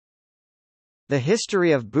The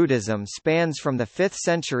history of Buddhism spans from the 5th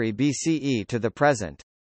century BCE to the present.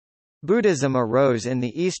 Buddhism arose in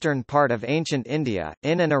the eastern part of ancient India,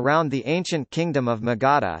 in and around the ancient kingdom of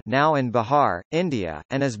Magadha, now in Bihar, India,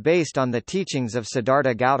 and is based on the teachings of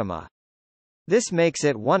Siddhartha Gautama. This makes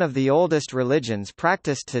it one of the oldest religions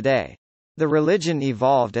practiced today. The religion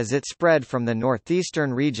evolved as it spread from the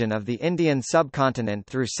northeastern region of the Indian subcontinent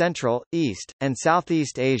through Central, East, and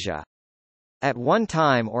Southeast Asia. At one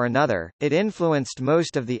time or another, it influenced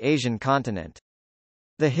most of the Asian continent.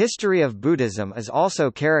 The history of Buddhism is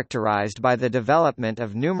also characterized by the development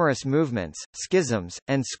of numerous movements, schisms,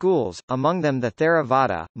 and schools, among them the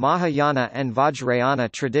Theravāda, Mahāyāna and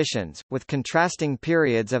Vajrayāna traditions, with contrasting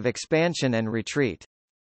periods of expansion and retreat.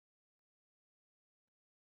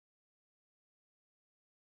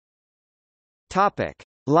 Topic: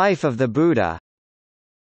 Life of the Buddha.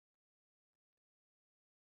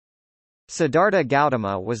 Siddhartha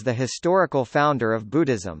Gautama was the historical founder of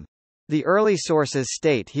Buddhism. The early sources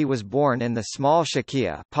state he was born in the small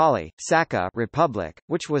Shakya Pali, Saka Republic,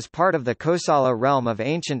 which was part of the Kosala realm of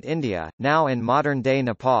ancient India, now in modern-day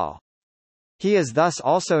Nepal. He is thus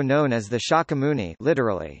also known as the Shakyamuni,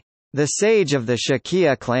 literally, the sage of the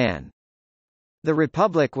Shakya clan. The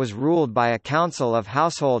republic was ruled by a council of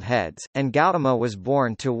household heads, and Gautama was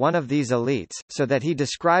born to one of these elites, so that he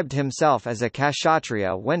described himself as a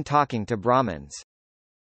Kshatriya when talking to Brahmins.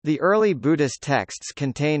 The early Buddhist texts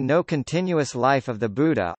contain no continuous life of the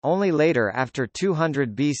Buddha, only later after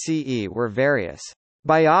 200 BCE were various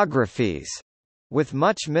biographies, with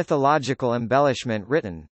much mythological embellishment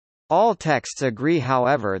written. All texts agree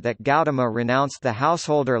however that Gautama renounced the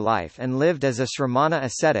householder life and lived as a sramana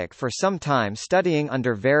ascetic for some time studying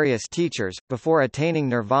under various teachers, before attaining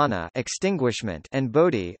nirvana extinguishment and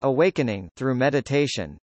bodhi awakening through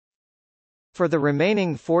meditation. For the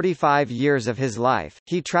remaining 45 years of his life,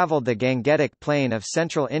 he travelled the Gangetic plain of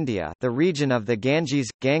central India, the region of the Ganges,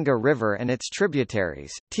 Ganga River and its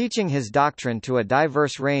tributaries, teaching his doctrine to a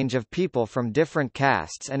diverse range of people from different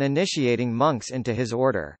castes and initiating monks into his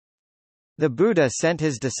order. The Buddha sent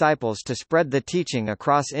his disciples to spread the teaching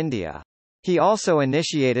across India. He also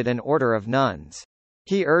initiated an order of nuns.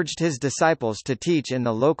 He urged his disciples to teach in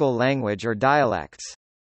the local language or dialects.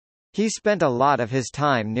 He spent a lot of his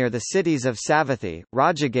time near the cities of Savatthi,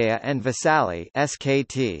 Rajagaya and Vaisali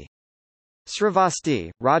Skt. Sravasti,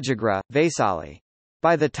 Rajagra, Vaisali.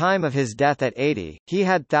 By the time of his death at 80, he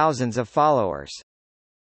had thousands of followers.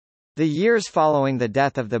 The years following the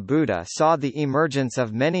death of the Buddha saw the emergence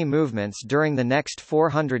of many movements during the next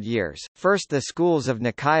 400 years, first the schools of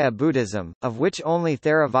Nikaya Buddhism, of which only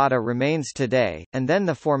Theravada remains today, and then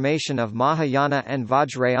the formation of Mahāyāna and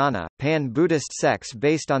Vajrayāna, pan-Buddhist sects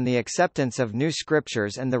based on the acceptance of new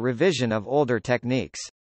scriptures and the revision of older techniques.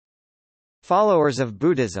 Followers of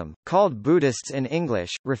Buddhism, called Buddhists in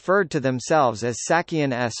English, referred to themselves as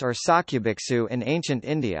Sakyanas or Sakyabhiksu in ancient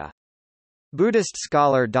India. Buddhist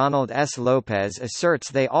scholar Donald S. Lopez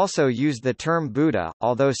asserts they also used the term Buddha,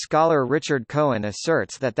 although scholar Richard Cohen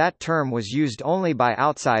asserts that that term was used only by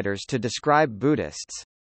outsiders to describe Buddhists.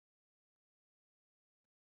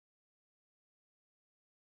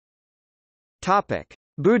 Topic: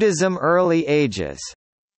 Buddhism early ages.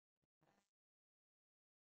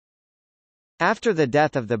 After the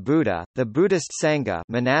death of the Buddha, the Buddhist Sangha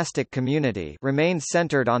monastic community remained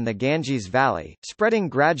centered on the Ganges Valley, spreading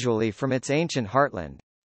gradually from its ancient heartland.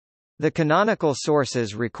 The canonical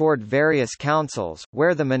sources record various councils,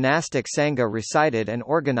 where the monastic Sangha recited and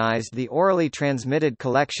organized the orally transmitted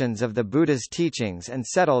collections of the Buddha's teachings and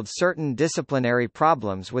settled certain disciplinary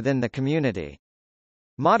problems within the community.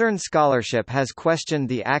 Modern scholarship has questioned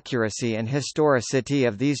the accuracy and historicity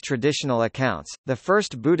of these traditional accounts. The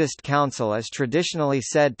first Buddhist council is traditionally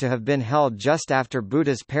said to have been held just after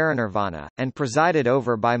Buddha's parinirvana, and presided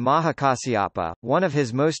over by Mahakasyapa, one of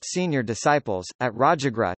his most senior disciples, at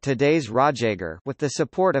Rajagra, today's Rajagir, with the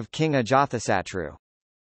support of King Ajatasattu.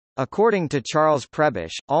 According to Charles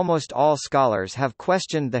Prebish, almost all scholars have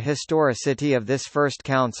questioned the historicity of this first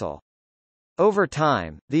council. Over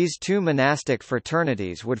time, these two monastic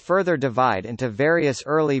fraternities would further divide into various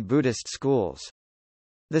early Buddhist schools.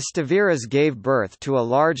 The Sthaviras gave birth to a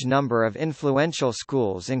large number of influential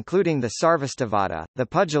schools including the Sarvastivada, the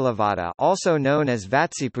Pudgalavada also known as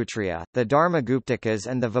Vatsiputriya, the Dharmaguptakas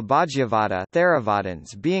and the Vibhajyavada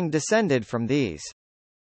Theravadins being descended from these.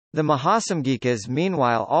 The Mahasamgikas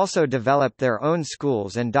meanwhile also developed their own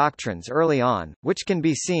schools and doctrines early on, which can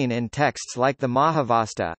be seen in texts like the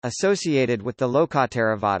Mahavasta, associated with the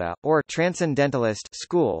Lokottaravada, or Transcendentalist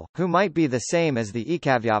school, who might be the same as the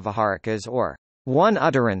Ekavyavaharikas or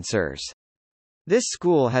one-utterancers. This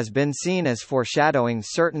school has been seen as foreshadowing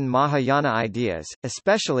certain Mahāyāna ideas,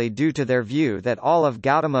 especially due to their view that all of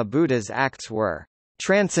Gautama Buddha's acts were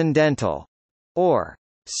transcendental or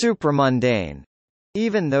supramundane,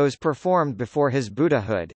 even those performed before his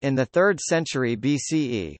Buddhahood. In the 3rd century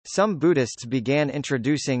BCE, some Buddhists began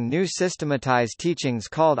introducing new systematized teachings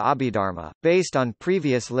called Abhidharma, based on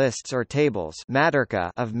previous lists or tables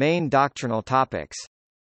of main doctrinal topics.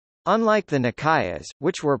 Unlike the Nikayas,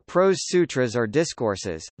 which were prose sutras or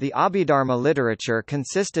discourses, the Abhidharma literature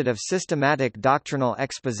consisted of systematic doctrinal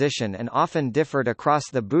exposition and often differed across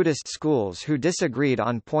the Buddhist schools who disagreed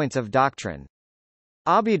on points of doctrine.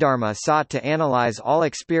 Abhidharma sought to analyze all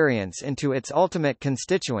experience into its ultimate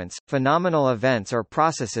constituents, phenomenal events or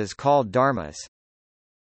processes called dharmas.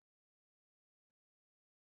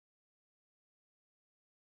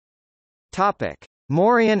 Topic: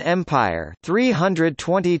 Mauryan Empire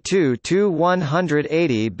 322 to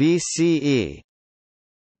 180 BCE.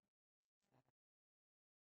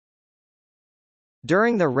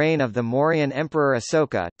 During the reign of the Mauryan Emperor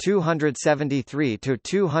Asoka 273 to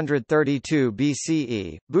 232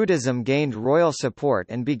 BCE, Buddhism gained royal support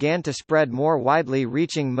and began to spread more widely,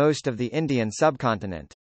 reaching most of the Indian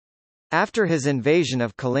subcontinent. After his invasion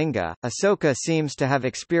of Kalinga, Asoka seems to have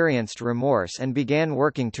experienced remorse and began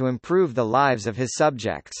working to improve the lives of his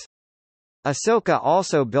subjects. Asoka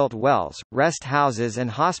also built wells, rest houses and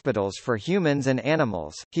hospitals for humans and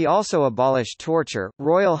animals. He also abolished torture,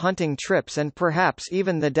 royal hunting trips and perhaps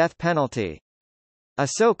even the death penalty.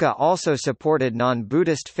 Asoka also supported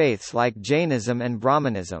non-Buddhist faiths like Jainism and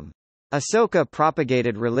Brahmanism. Asoka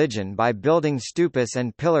propagated religion by building stupas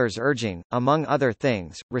and pillars urging, among other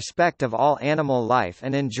things, respect of all animal life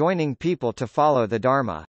and enjoining people to follow the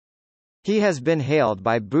Dharma. He has been hailed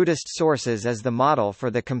by Buddhist sources as the model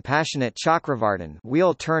for the compassionate Chakravartin,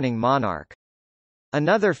 wheel-turning monarch.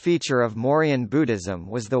 Another feature of Mauryan Buddhism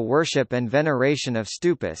was the worship and veneration of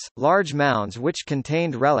stupas, large mounds which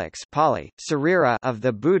contained relics Pali, sarira of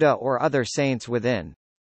the Buddha or other saints within.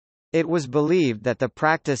 It was believed that the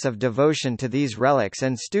practice of devotion to these relics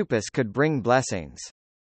and stupas could bring blessings.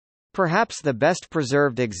 Perhaps the best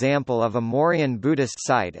preserved example of a Mauryan Buddhist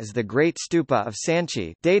site is the Great Stupa of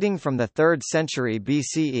Sanchi, dating from the 3rd century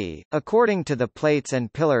BCE. According to the plates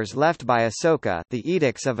and pillars left by Asoka, the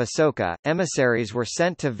Edicts of Asoka, emissaries were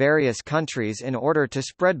sent to various countries in order to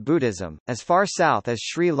spread Buddhism, as far south as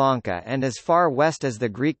Sri Lanka and as far west as the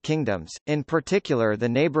Greek kingdoms, in particular the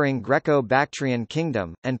neighbouring Greco-Bactrian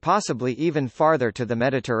kingdom, and possibly even farther to the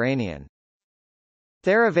Mediterranean.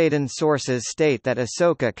 Theravādan sources state that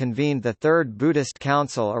Asoka convened the Third Buddhist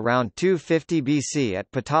Council around 250 BC at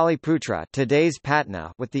Pataliputra, today's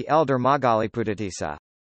Patna, with the elder Moggaliputtatissa.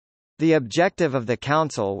 The objective of the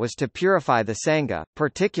council was to purify the Sangha,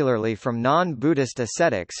 particularly from non-Buddhist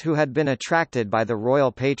ascetics who had been attracted by the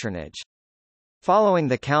royal patronage. Following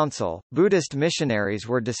the council, Buddhist missionaries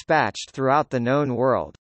were dispatched throughout the known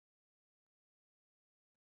world.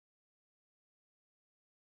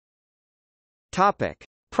 Topic: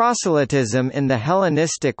 Proselytism in the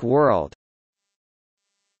Hellenistic world.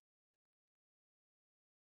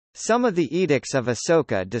 Some of the edicts of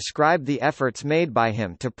Asoka describe the efforts made by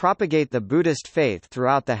him to propagate the Buddhist faith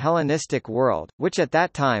throughout the Hellenistic world, which at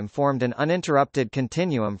that time formed an uninterrupted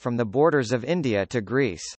continuum from the borders of India to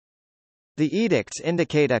Greece. The edicts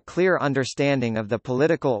indicate a clear understanding of the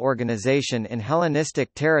political organization in Hellenistic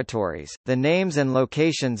territories. The names and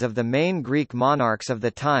locations of the main Greek monarchs of the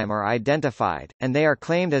time are identified, and they are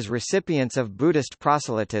claimed as recipients of Buddhist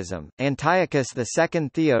proselytism. Antiochus II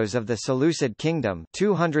Theos of the Seleucid Kingdom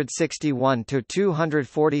 261 to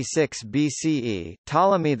 246 BCE,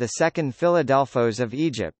 Ptolemy II Philadelphos of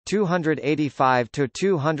Egypt 285 to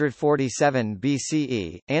 247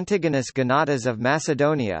 BCE, Antigonus Gonatas of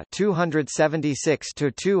Macedonia 276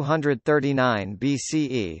 to 239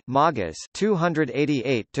 BCE, Magas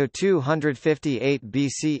 288 to 258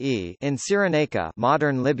 BCE in Cyrenaica,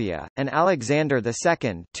 modern Libya, and Alexander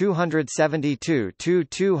II 272 to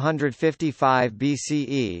 255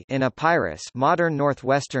 BCE in Epirus, modern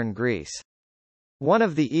northwestern Greece. One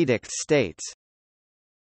of the edicts states,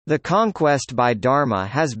 "The conquest by Dharma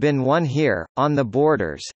has been won here, on the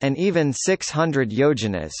borders, and even 600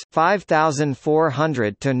 yojanas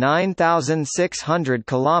 5,400 to 9,600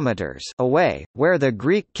 kilometers away, where the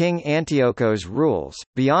Greek king Antiochos rules,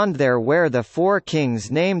 beyond there where the four kings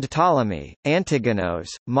named Ptolemy, Antigonos,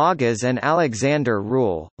 Magas and Alexander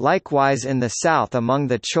rule, likewise in the south among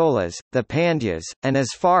the Cholas, the Pandyas, and as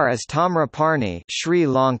far as Tamraparni, Sri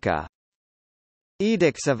Lanka."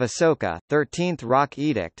 Edicts of Asoka, 13th Rock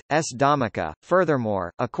Edict, S. Dhammika.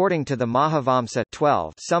 Furthermore, according to the Mahavamsa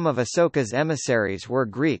 12, some of Asoka's emissaries were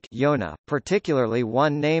Greek Yona, particularly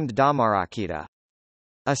one named Dhammarakkhita.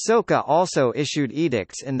 Asoka also issued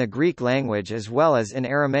edicts in the Greek language as well as in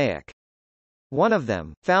Aramaic. One of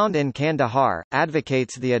them, found in Kandahar,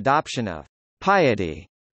 advocates the adoption of piety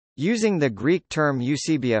using the Greek term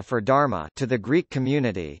eusebia for dharma to the Greek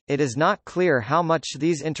community. It is not clear how much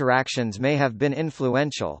these interactions may have been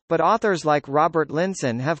influential, but authors like Robert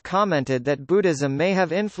Linson have commented that Buddhism may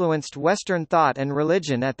have influenced Western thought and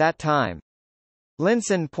religion at that time.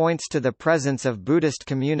 Linson points to the presence of Buddhist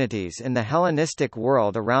communities in the Hellenistic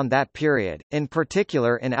world around that period, in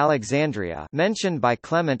particular in Alexandria, mentioned by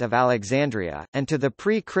Clement of Alexandria, and to the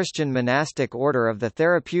pre-Christian monastic order of the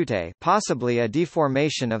Therapeutae, possibly a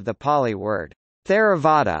deformation of the Pali word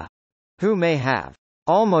Theravāda, who may have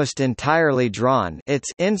almost entirely drawn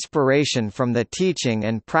its inspiration from the teaching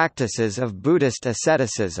and practices of Buddhist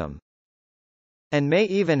asceticism, and may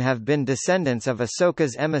even have been descendants of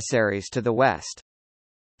Asoka's emissaries to the west.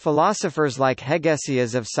 Philosophers like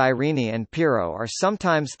Hegesias of Cyrene and Pyrrho are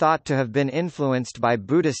sometimes thought to have been influenced by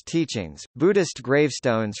Buddhist teachings. Buddhist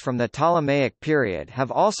gravestones from the Ptolemaic period have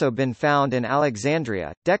also been found in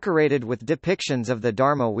Alexandria, decorated with depictions of the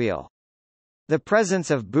Dharma wheel. The presence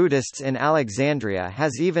of Buddhists in Alexandria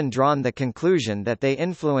has even drawn the conclusion that they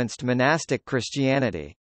influenced monastic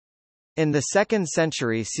Christianity. In the 2nd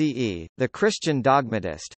century CE, the Christian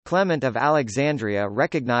dogmatist, Clement of Alexandria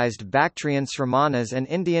recognized Bactrian Sramanas and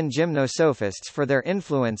Indian gymnosophists for their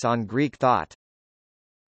influence on Greek thought.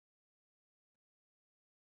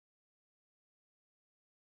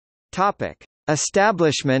 Topic: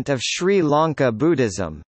 Establishment of Sri Lanka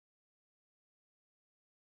Buddhism.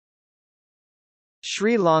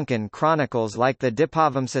 Sri Lankan chronicles like the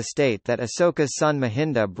Dipavamsa state that Asoka's son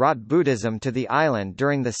Mahinda brought Buddhism to the island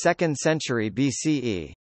during the 2nd century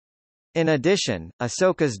BCE. In addition,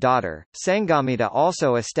 Asoka's daughter, Sangamita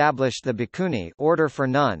also established the Bhikkhuni order for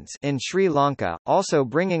nuns in Sri Lanka, also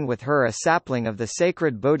bringing with her a sapling of the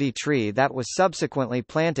sacred Bodhi tree that was subsequently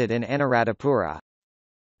planted in Anuradhapura.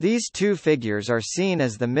 These two figures are seen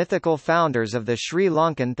as the mythical founders of the Sri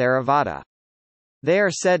Lankan Theravada. They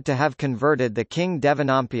are said to have converted the king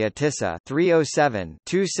Devanampiya Tissa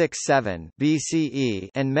 307–267 BCE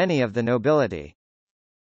and many of the nobility.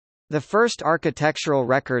 The first architectural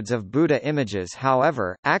records of Buddha images,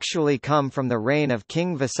 however, actually come from the reign of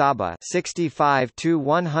King Vasabha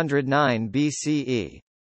 65–109 BCE.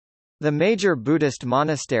 The major Buddhist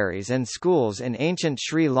monasteries and schools in ancient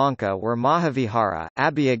Sri Lanka were Mahavihara,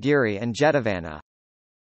 Abhayagiri and Jetavana.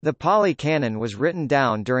 The Pali Canon was written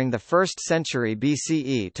down during the 1st century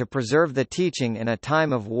BCE to preserve the teaching in a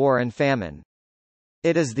time of war and famine.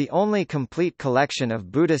 It is the only complete collection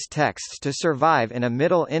of Buddhist texts to survive in a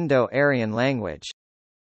Middle Indo-Aryan language.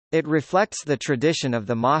 It reflects the tradition of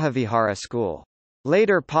the Mahavihara school.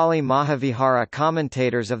 Later Pali Mahavihara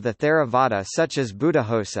commentators of the Theravada such as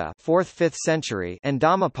Buddhaghosa 4th–5th century and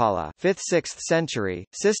Dhammapala 5th–6th century,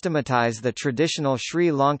 systematize the traditional Sri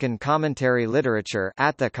Lankan commentary literature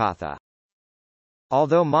Atthakatha.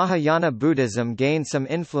 Although Mahāyāna Buddhism gained some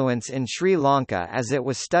influence in Sri Lanka as it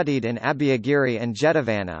was studied in Abhayagiri and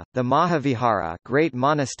Jetavana, the Mahavihara Great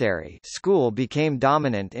Monastery school became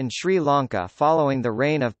dominant in Sri Lanka following the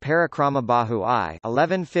reign of Parakramabahu I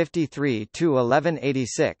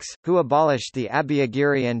 (1153–1186), who abolished the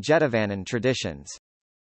Abhayagiri and Jetavanan traditions.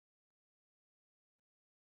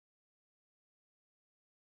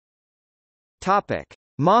 Topic: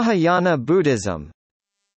 Mahāyāna Buddhism.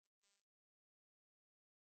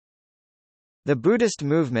 The Buddhist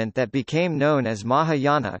movement that became known as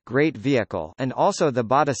Mahāyāna Great Vehicle and also the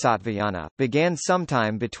Bodhisattvayana, began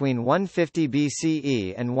sometime between 150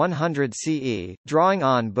 BCE and 100 CE, drawing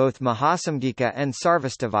on both Mahasamgika and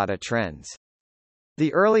Sarvastivada trends.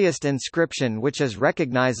 The earliest inscription which is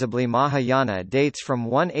recognizably Mahāyāna dates from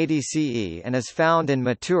 180 CE and is found in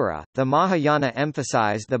Mathura. The Mahāyāna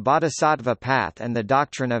emphasized the Bodhisattva path and the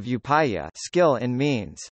doctrine of upaya, skill in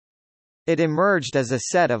means. It emerged as a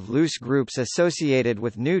set of loose groups associated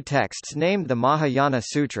with new texts named the Mahāyāna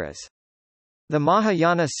Sutras. The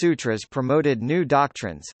Mahāyāna Sutras promoted new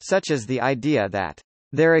doctrines, such as the idea that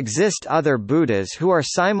there exist other Buddhas who are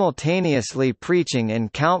simultaneously preaching in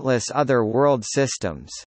countless other world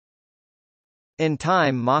systems. In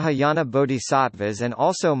time, Mahāyāna bodhisattvas and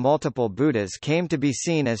also multiple Buddhas came to be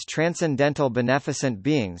seen as transcendental beneficent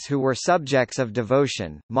beings who were subjects of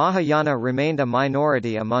devotion. Mahāyāna remained a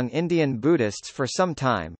minority among Indian Buddhists for some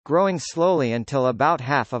time, growing slowly until about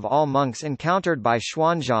half of all monks encountered by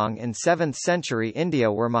Xuanzang in 7th century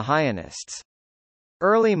India were Mahāyānists.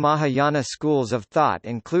 Early Mahāyāna schools of thought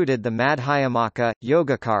included the Madhyamaka,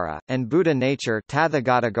 Yogacara, and Buddha nature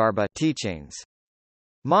Tathagatagarbha teachings.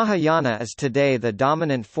 Mahāyāna is today the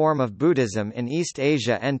dominant form of Buddhism in East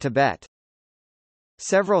Asia and Tibet.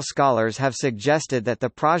 Several scholars have suggested that the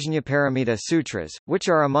Prajnaparamita Sutras, which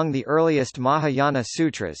are among the earliest Mahāyāna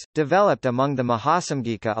sutras, developed among the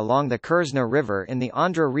Mahasamgika along the Kursna River in the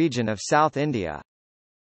Andhra region of South India.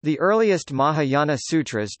 The earliest Mahāyāna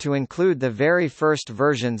sutras to include the very first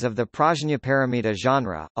versions of the Prajnaparamita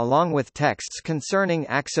genre, along with texts concerning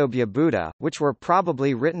Aksobhya Buddha, which were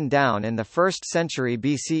probably written down in the 1st century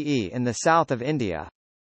BCE in the south of India.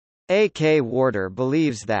 A. K. Warder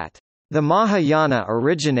believes that the Mahāyāna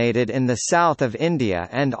originated in the south of India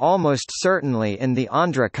and almost certainly in the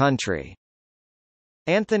Andhra country.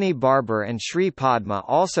 Anthony Barber and Sri Padma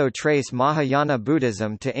also trace Mahāyāna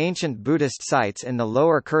Buddhism to ancient Buddhist sites in the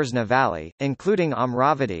lower Kursna valley, including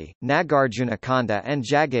Amravati, Nagarjunakonda and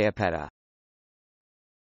Jagayapeta.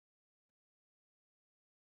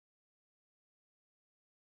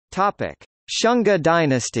 Shunga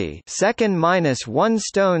dynasty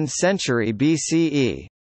 2nd–1st century BCE.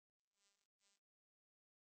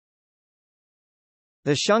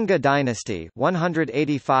 The Shunga dynasty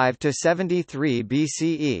 185–73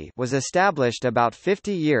 BCE was established about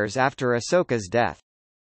 50 years after Asoka's death.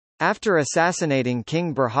 After assassinating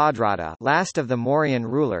King Brihadrata, last of the Mauryan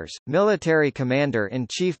rulers, military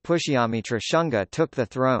commander-in-chief Pushyamitra Shunga took the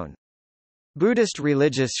throne. Buddhist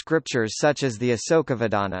religious scriptures such as the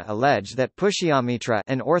Asokavadana allege that Pushyamitra,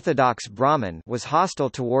 an orthodox Brahmin, was hostile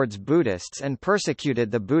towards Buddhists and persecuted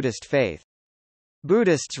the Buddhist faith.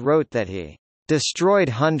 Buddhists wrote that he destroyed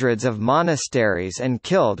hundreds of monasteries and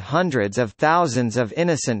killed hundreds of thousands of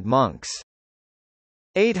innocent monks.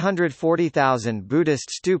 840,000 Buddhist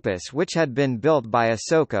stupas which had been built by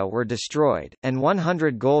Asoka were destroyed, and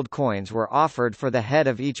 100 gold coins were offered for the head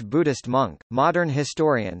of each Buddhist monk. Modern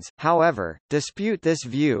historians, however, dispute this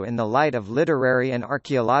view in the light of literary and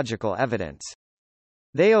archaeological evidence.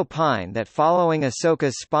 They opine that following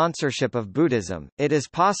Asoka's sponsorship of Buddhism, it is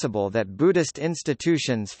possible that Buddhist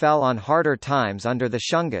institutions fell on harder times under the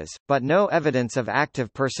Shungas, but no evidence of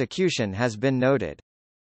active persecution has been noted.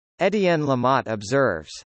 Étienne Lamotte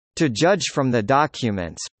observes, "To judge from the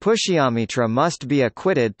documents, Pushyamitra must be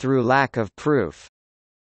acquitted through lack of proof."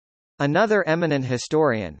 Another eminent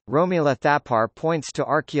historian, Romila Thapar, points to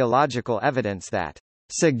archaeological evidence that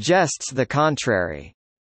suggests the contrary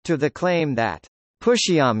to the claim that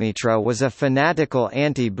Pushyamitra was a fanatical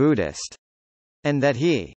anti-Buddhist, and that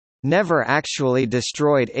he never actually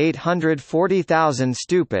destroyed 840,000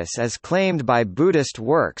 stupas as claimed by Buddhist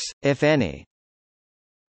works, if any.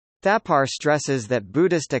 Thapar stresses that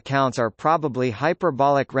Buddhist accounts are probably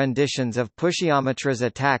hyperbolic renditions of Pushyamitra's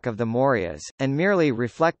attack of the Mauryas, and merely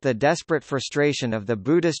reflect the desperate frustration of the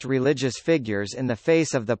Buddhist religious figures in the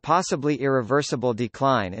face of the possibly irreversible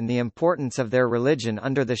decline in the importance of their religion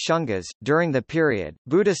under the Shungas. During the period,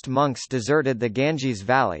 Buddhist monks deserted the Ganges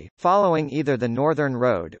Valley, following either the northern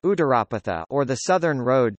road Uttarapatha or the southern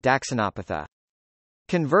road Dakshinapatha.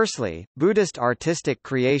 Conversely, Buddhist artistic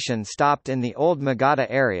creation stopped in the old Magadha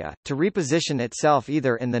area, to reposition itself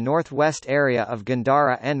either in the northwest area of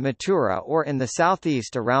Gandhara and Mathura or in the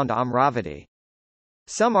southeast around Amravati.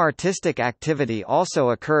 Some artistic activity also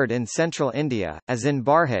occurred in central India, as in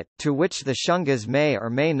Bharhut, to which the Shungas may or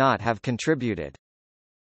may not have contributed.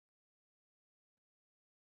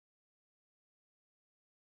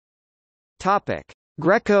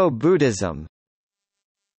 Greco-Buddhism.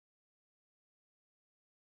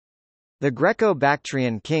 The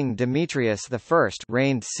Greco-Bactrian king Demetrius I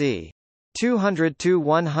reigned c.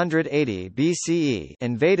 200–180 BCE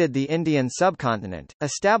invaded the Indian subcontinent,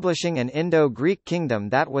 establishing an Indo-Greek kingdom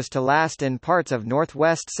that was to last in parts of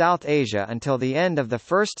northwest South Asia until the end of the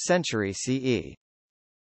 1st century CE.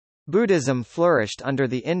 Buddhism flourished under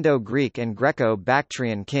the Indo-Greek and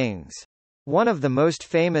Greco-Bactrian kings. One of the most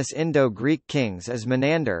famous Indo-Greek kings is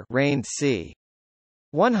Menander, reigned c.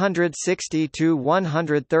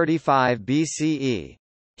 160–135 BCE.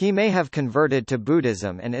 He may have converted to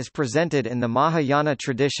Buddhism and is presented in the Mahāyāna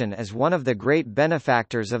tradition as one of the great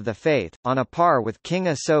benefactors of the faith, on a par with King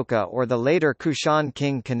Asoka or the later Kushan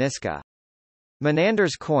king Kaniska.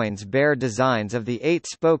 Menander's coins bear designs of the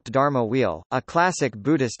 8-spoked Dharma wheel, a classic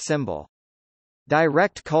Buddhist symbol.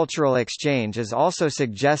 Direct cultural exchange is also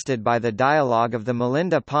suggested by the dialogue of the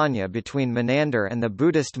Milinda Panya between Menander and the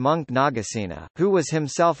Buddhist monk Nagasena, who was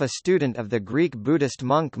himself a student of the Greek Buddhist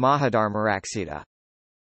monk Mahadharmaraksita.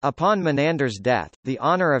 Upon Menander's death, the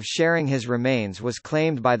honor of sharing his remains was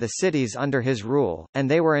claimed by the cities under his rule,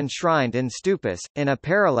 and they were enshrined in stupas, in a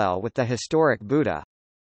parallel with the historic Buddha.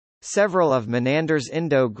 Several of Menander's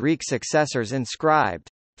Indo-Greek successors inscribed,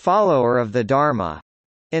 "follower of the Dharma,"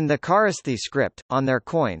 in the Kharosthi script, on their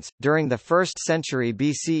coins. During the 1st century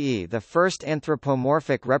BCE, the first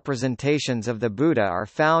anthropomorphic representations of the Buddha are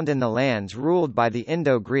found in the lands ruled by the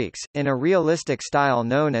Indo-Greeks, in a realistic style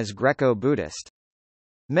known as Greco-Buddhist.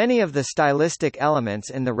 Many of the stylistic elements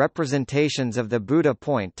in the representations of the Buddha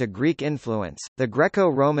point to Greek influence: the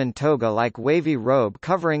Greco-Roman toga-like wavy robe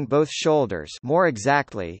covering both shoulders, more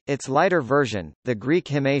exactly, its lighter version, the Greek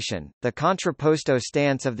himation, the contrapposto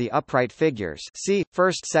stance of the upright figures, see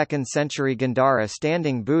 1st–2nd century Gandhara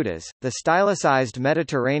standing Buddhas, the stylicized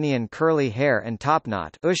Mediterranean curly hair and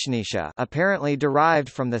topknot apparently derived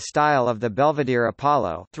from the style of the Belvedere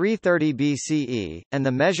Apollo 330 BCE, and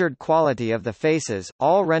the measured quality of the faces,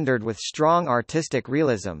 all rendered with strong artistic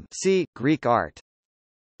realism. See Greek art.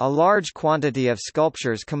 A large quantity of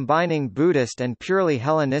sculptures combining Buddhist and purely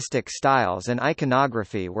Hellenistic styles and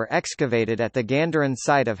iconography were excavated at the Gandharan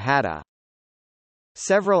site of Hadda.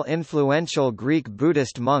 Several influential Greek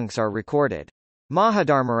Buddhist monks are recorded.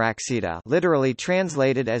 Mahādharmaraksita, literally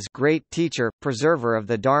translated as Great Teacher, Preserver of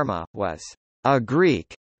the Dharma, was a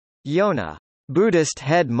Greek Yona Buddhist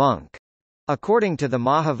head monk, according to the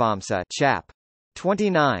Mahavamsa chap.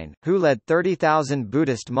 29, who led 30,000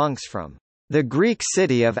 Buddhist monks from the Greek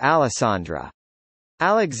city of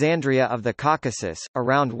Alexandria of the Caucasus,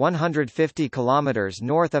 around 150 kilometers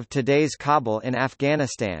north of today's Kabul in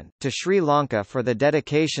Afghanistan, to Sri Lanka for the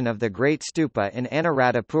dedication of the Great Stupa in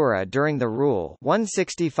Anuradhapura during the rule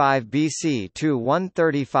 165 BC to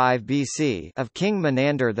 135 BC of King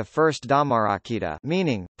Menander I. Dhammarakkhita,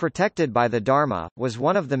 meaning, protected by the Dharma, was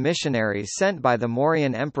one of the missionaries sent by the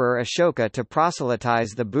Mauryan Emperor Ashoka to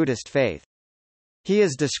proselytize the Buddhist faith. He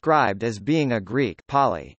is described as being a Greek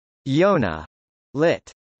Pali Yona,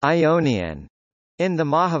 lit. Ionian, in the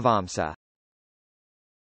Mahavamsa.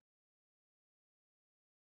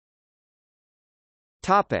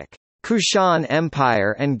 Topic: Kushan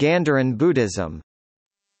Empire and Gandharan Buddhism.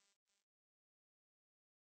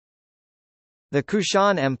 The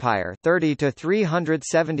Kushan Empire 30 to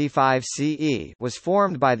 375 CE was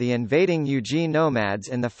formed by the invading Yuezhi nomads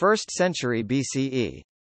in the 1st century BCE.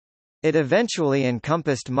 It eventually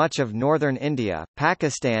encompassed much of northern India,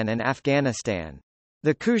 Pakistan and Afghanistan.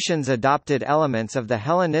 The Kushans adopted elements of the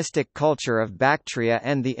Hellenistic culture of Bactria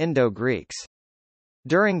and the Indo-Greeks.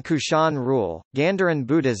 During Kushan rule, Gandharan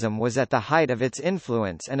Buddhism was at the height of its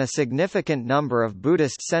influence and a significant number of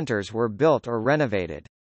Buddhist centers were built or renovated.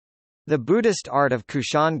 The Buddhist art of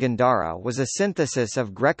Kushan Gandhara was a synthesis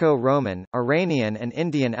of Greco-Roman, Iranian and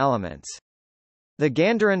Indian elements. The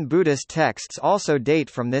Gandharan Buddhist texts also date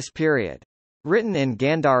from this period. Written in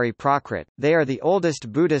Gandhari Prakrit, they are the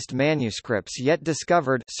oldest Buddhist manuscripts yet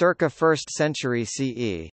discovered circa 1st century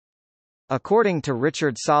CE. According to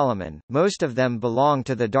Richard Solomon, most of them belong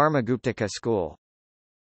to the Dharmaguptaka school.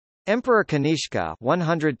 Emperor Kanishka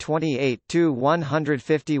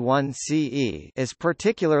 128–151 CE is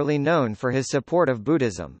particularly known for his support of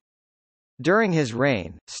Buddhism. During his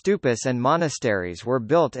reign, stupas and monasteries were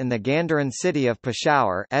built in the Gandharan city of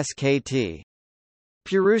Peshawar (Skt.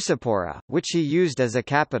 Purusapura, which he used as a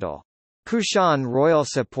capital. Kushan royal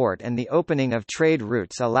support and the opening of trade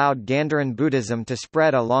routes allowed Gandharan Buddhism to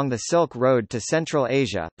spread along the Silk Road to Central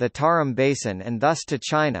Asia, the Tarim Basin and thus to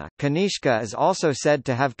China. Kanishka is also said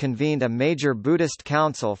to have convened a major Buddhist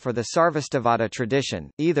council for the Sarvastivada tradition,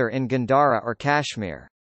 either in Gandhara or Kashmir.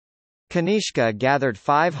 Kanishka gathered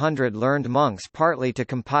 500 learned monks partly to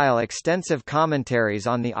compile extensive commentaries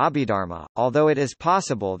on the Abhidharma, although it is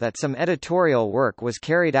possible that some editorial work was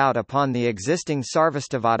carried out upon the existing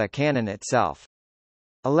Sarvastivada canon itself.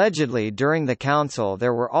 Allegedly during the council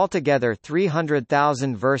there were altogether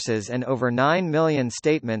 300,000 verses and over 9 million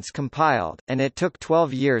statements compiled, and it took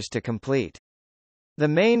 12 years to complete. The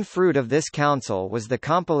main fruit of this council was the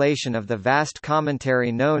compilation of the vast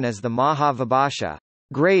commentary known as the Mahavibhasha,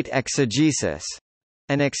 Great Exegesis,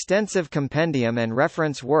 an extensive compendium and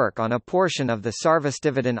reference work on a portion of the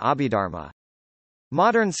Sarvastivadin Abhidharma.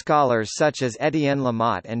 Modern scholars such as Etienne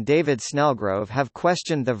Lamotte and David Snellgrove have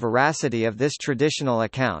questioned the veracity of this traditional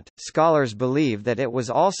account. Scholars believe that it was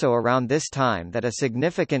also around this time that a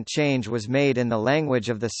significant change was made in the language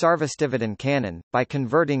of the Sarvastivadin canon, by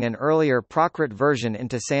converting an earlier Prakrit version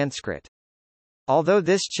into Sanskrit. Although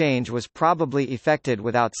this change was probably effected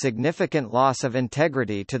without significant loss of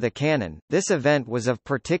integrity to the canon, this event was of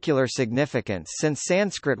particular significance since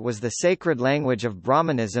Sanskrit was the sacred language of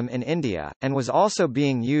Brahmanism in India, and was also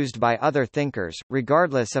being used by other thinkers,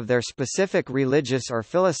 regardless of their specific religious or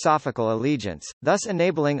philosophical allegiance, thus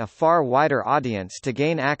enabling a far wider audience to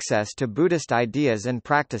gain access to Buddhist ideas and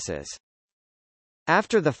practices.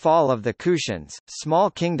 After the fall of the Kushans, small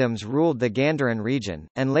kingdoms ruled the Gandharan region,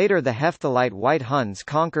 and later the Hephthalite White Huns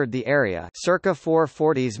conquered the area circa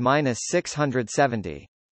 440s–670.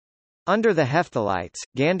 Under the Hephthalites,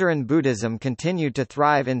 Gandharan Buddhism continued to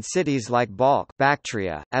thrive in cities like Balkh,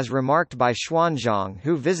 Bactria, as remarked by Xuanzang,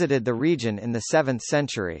 who visited the region in the 7th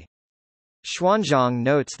century. Xuanzang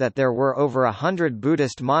notes that there were over 100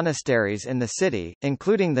 Buddhist monasteries in the city,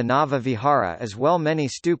 including the Nava Vihara as well many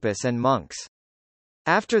stupas and monks.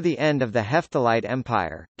 After the end of the Hephthalite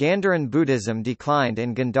Empire, Gandharan Buddhism declined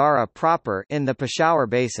in Gandhara proper in the Peshawar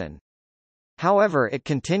Basin. However, it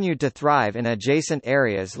continued to thrive in adjacent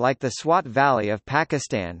areas like the Swat Valley of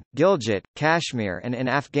Pakistan, Gilgit, Kashmir and in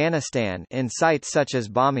Afghanistan in sites such as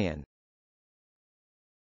Bamiyan.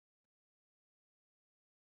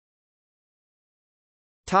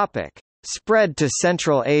 Topic: Spread to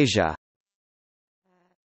Central Asia.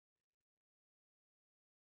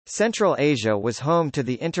 Central Asia was home to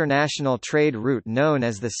the international trade route known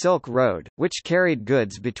as the Silk Road, which carried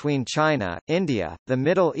goods between China, India, the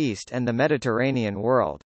Middle East and the Mediterranean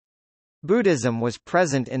world. Buddhism was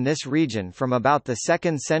present in this region from about the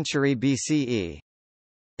 2nd century BCE.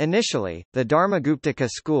 Initially, the Dharmaguptaka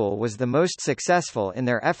school was the most successful in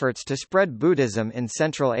their efforts to spread Buddhism in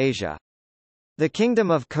Central Asia. The Kingdom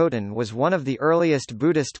of Khotan was one of the earliest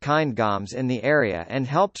Buddhist kingdoms in the area and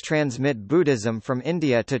helped transmit Buddhism from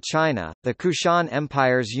India to China. The Kushan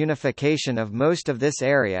Empire's unification of most of this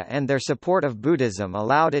area and their support of Buddhism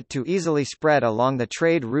allowed it to easily spread along the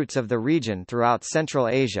trade routes of the region throughout Central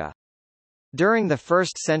Asia. During the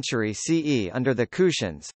 1st century CE under the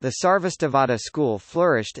Kushans, the Sarvastivada school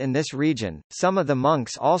flourished in this region, some of the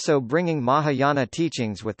monks also bringing Mahāyāna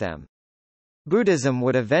teachings with them. Buddhism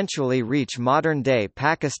would eventually reach modern-day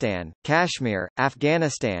Pakistan, Kashmir,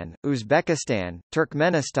 Afghanistan, Uzbekistan,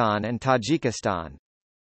 Turkmenistan and Tajikistan.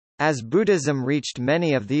 As Buddhism reached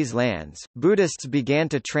many of these lands, Buddhists began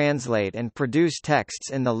to translate and produce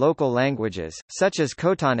texts in the local languages, such as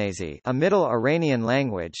Khotanese, a Middle Iranian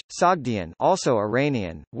language, Sogdian, also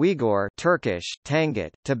Iranian, Uyghur, Turkish,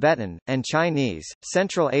 Tangut, Tibetan, and Chinese.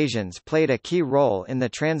 Central Asians played a key role in the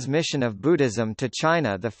transmission of Buddhism to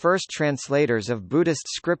China. The first translators of Buddhist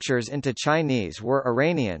scriptures into Chinese were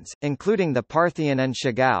Iranians, including the Parthian and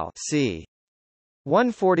Shigao c.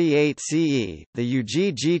 148 CE, the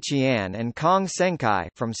Yuji Jiqian and Kong Senkai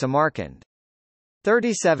from Samarkand.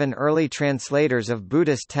 37 early translators of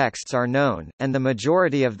Buddhist texts are known, and the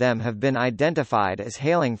majority of them have been identified as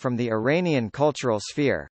hailing from the Iranian cultural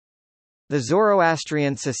sphere. The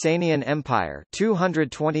Zoroastrian Sasanian Empire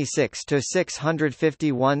 226 to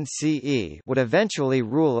 651 CE would eventually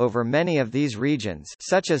rule over many of these regions,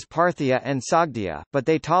 such as Parthia and Sogdia, but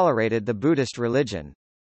they tolerated the Buddhist religion.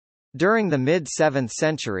 During the mid-7th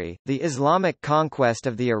century, the Islamic conquest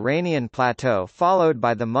of the Iranian plateau followed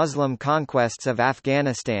by the Muslim conquests of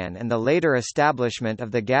Afghanistan and the later establishment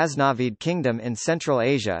of the Ghaznavid kingdom in Central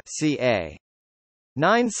Asia ca.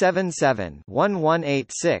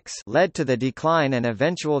 977–1186 led to the decline and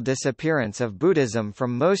eventual disappearance of Buddhism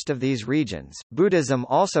from most of these regions. Buddhism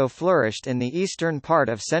also flourished in the eastern part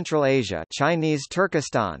of Central Asia, Chinese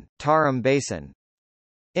Turkestan, Tarim Basin.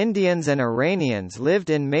 Indians and Iranians lived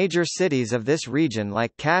in major cities of this region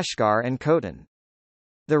like Kashgar and Khotan.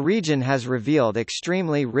 The region has revealed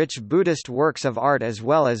extremely rich Buddhist works of art as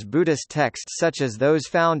well as Buddhist texts such as those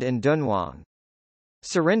found in Dunhuang.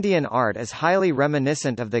 Serindian art is highly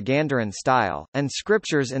reminiscent of the Gandharan style, and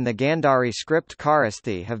scriptures in the Gandhari script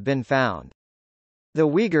Kharosthi have been found. The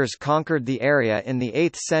Uyghurs conquered the area in the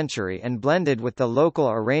 8th century and blended with the local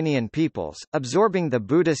Iranian peoples, absorbing the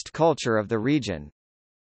Buddhist culture of the region.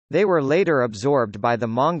 They were later absorbed by the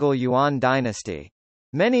Mongol Yuan dynasty.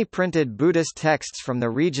 Many printed Buddhist texts from the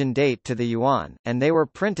region date to the Yuan, and they were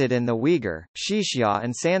printed in the Uyghur, Shishya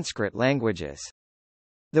and Sanskrit languages.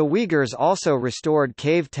 The Uyghurs also restored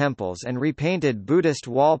cave temples and repainted Buddhist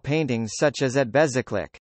wall paintings such as at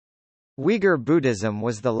Bezeklik. Uyghur Buddhism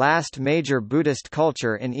was the last major Buddhist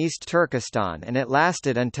culture in East Turkestan and it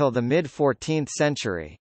lasted until the mid-14th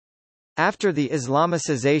century. After the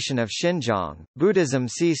Islamicization of Xinjiang, Buddhism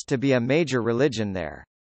ceased to be a major religion there.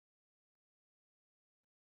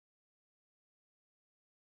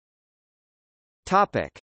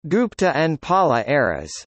 Topic: Gupta and Pāla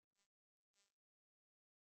eras.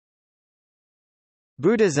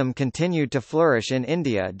 Buddhism continued to flourish in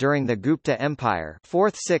India during the Gupta Empire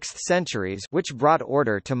 4th–6th centuries, which brought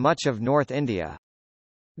order to much of North India.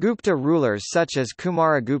 Gupta rulers such as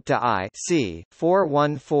Kumaragupta I c.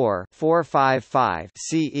 414–455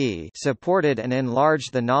 CE supported and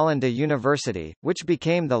enlarged the Nalanda University, which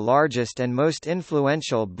became the largest and most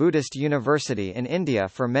influential Buddhist university in India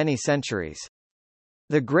for many centuries.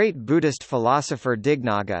 The great Buddhist philosopher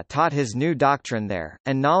Dignaga taught his new doctrine there,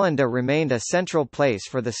 and Nalanda remained a central place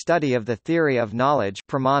for the study of the theory of knowledge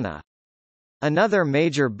pramana. Another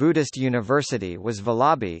major Buddhist university was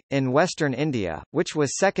Vallabhi, in western India, which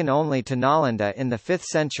was second only to Nalanda in the 5th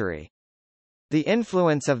century. The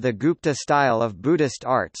influence of the Gupta style of Buddhist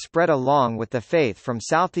art spread along with the faith from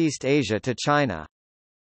Southeast Asia to China.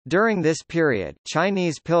 During this period,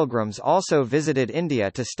 Chinese pilgrims also visited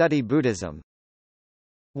India to study Buddhism.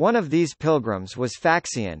 One of these pilgrims was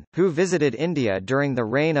Faxian, who visited India during the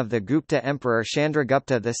reign of the Gupta emperor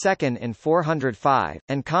Chandragupta II in 405,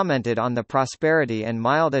 and commented on the prosperity and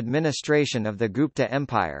mild administration of the Gupta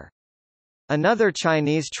Empire. Another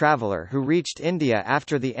Chinese traveller who reached India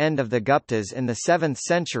after the end of the Guptas in the 7th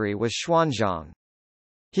century was Xuanzang.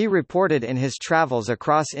 He reported in his travels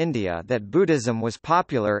across India that Buddhism was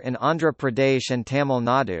popular in Andhra Pradesh and Tamil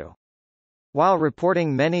Nadu. While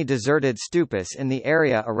reporting many deserted stupas in the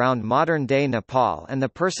area around modern-day Nepal and the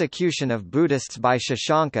persecution of Buddhists by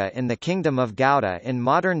Shashanka in the Kingdom of Gauda in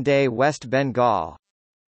modern-day West Bengal,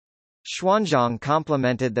 Xuanzang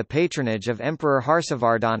complimented the patronage of Emperor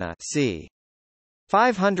Harsavardhana c.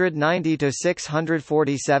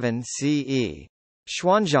 590–647 CE.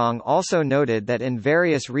 Xuanzang also noted that in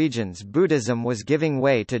various regions Buddhism was giving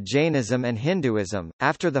way to Jainism and Hinduism.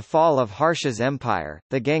 After the fall of Harsha's empire,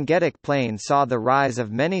 the Gangetic Plain saw the rise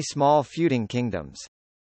of many small feuding kingdoms.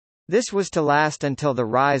 This was to last until the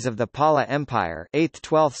rise of the Pala Empire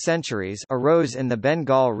 8th–12th centuries arose in the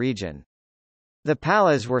Bengal region. The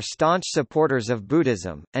Palas were staunch supporters of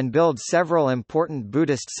Buddhism, and built several important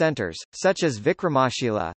Buddhist centers, such as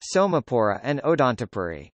Vikramashila, Somapura and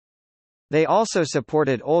Odantapuri. They also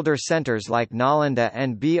supported older centers like Nalanda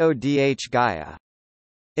and Bodh Gaya.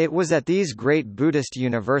 It was at these great Buddhist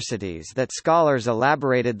universities that scholars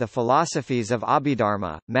elaborated the philosophies of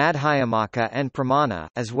Abhidharma, Madhyamaka and Pramana,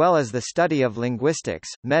 as well as the study of linguistics,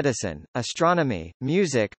 medicine, astronomy,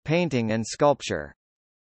 music, painting and sculpture.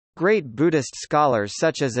 Great Buddhist scholars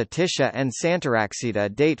such as Atisha and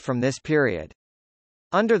Santaraksita date from this period.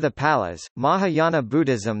 Under the Palas, Mahāyāna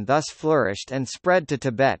Buddhism thus flourished and spread to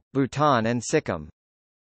Tibet, Bhutan and Sikkim.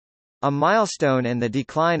 A milestone in the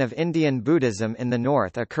decline of Indian Buddhism in the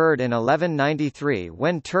north occurred in 1193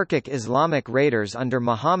 when Turkic Islamic raiders under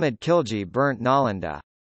Muhammad Khilji burnt Nalanda.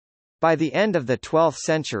 By the end of the 12th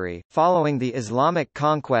century, following the Islamic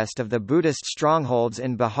conquest of the Buddhist strongholds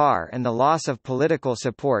in Bihar and the loss of political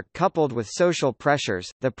support coupled with social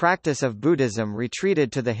pressures, the practice of Buddhism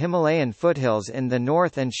retreated to the Himalayan foothills in the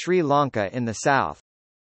north and Sri Lanka in the south.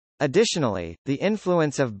 Additionally, the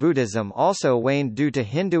influence of Buddhism also waned due to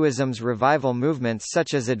Hinduism's revival movements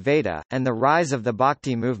such as Advaita, and the rise of the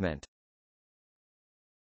Bhakti movement.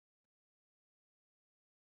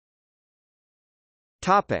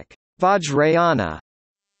 Vajrayāna.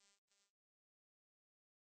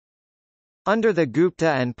 Under the Gupta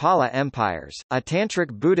and Pala empires, a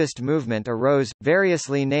Tantric Buddhist movement arose,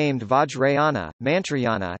 variously named Vajrayāna,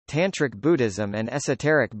 Mantrayāna, Tantric Buddhism and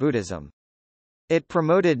Esoteric Buddhism. It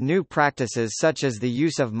promoted new practices such as the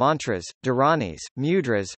use of mantras, dharanis,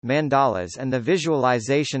 mudras, mandalas and the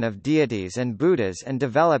visualization of deities and Buddhas, and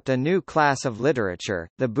developed a new class of literature,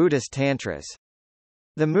 the Buddhist Tantras.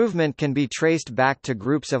 The movement can be traced back to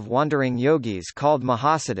groups of wandering yogis called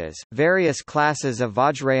Mahasiddhas. Various classes of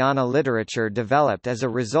Vajrayāna literature developed as a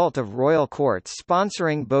result of royal courts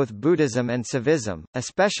sponsoring both Buddhism and Saivism,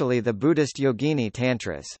 especially the Buddhist Yogini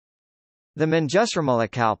Tantras. The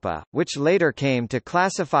Manjusrimulakalpa, which later came to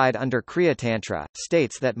classified under Kriya Tantra,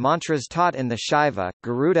 states that mantras taught in the Shaiva,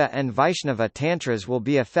 Garuda and Vaishnava Tantras will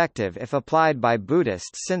be effective if applied by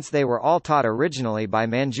Buddhists since they were all taught originally by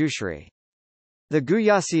Manjushri. The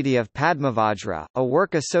Guyasiddhi of Padmavajra, a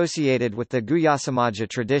work associated with the Guyasamaja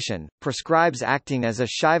tradition, prescribes acting as a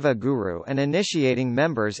Shaiva guru and initiating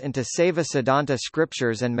members into Saiva Siddhanta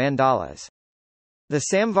scriptures and mandalas. The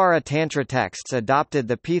Samvara Tantra texts adopted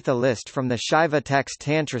the Pitha list from the Shaiva text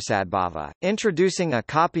Tantrasadbhava, introducing a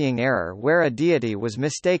copying error where a deity was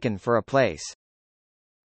mistaken for a place.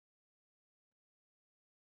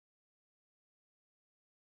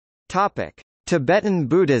 Tibetan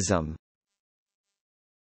Buddhism.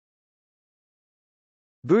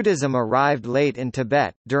 Buddhism arrived late in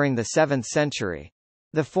Tibet, during the 7th century.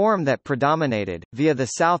 The form that predominated, via the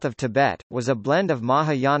south of Tibet, was a blend of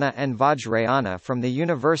Mahāyāna and Vajrayāna from the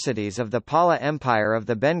universities of the Pala Empire of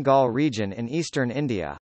the Bengal region in eastern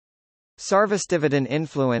India. Sarvastivadin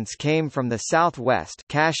influence came from the southwest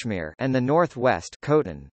Kashmir and the northwest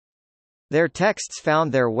Khotan. Their texts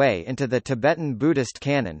found their way into the Tibetan Buddhist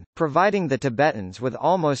canon, providing the Tibetans with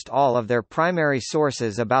almost all of their primary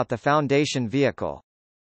sources about the foundation vehicle.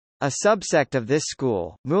 A subsect of this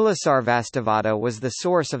school, Mulasarvastivada, was the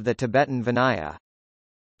source of the Tibetan Vinaya.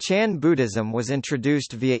 Chan Buddhism was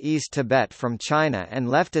introduced via East Tibet from China and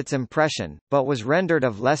left its impression, but was rendered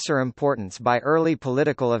of lesser importance by early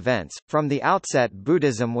political events. From the outset,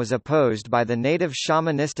 Buddhism was opposed by the native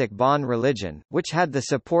shamanistic Bon religion, which had the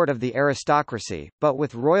support of the aristocracy, but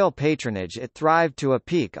with royal patronage it thrived to a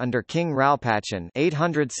peak under King Rinpoche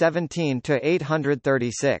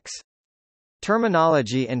 (817–836).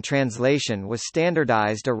 Terminology and translation was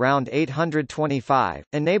standardized around 825,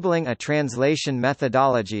 enabling a translation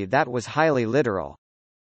methodology that was highly literal.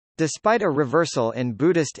 Despite a reversal in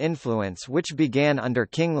Buddhist influence which began under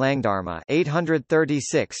King Langdharma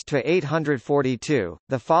 (836–842),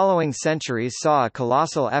 the following centuries saw a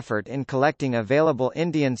colossal effort in collecting available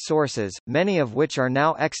Indian sources, many of which are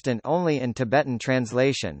now extant only in Tibetan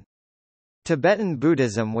translation. Tibetan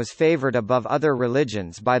Buddhism was favored above other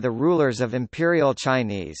religions by the rulers of Imperial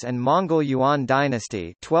Chinese and Mongol Yuan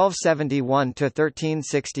dynasty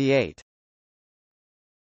 1271–1368.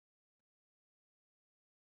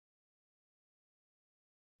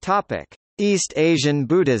 Topic: East Asian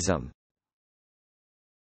Buddhism.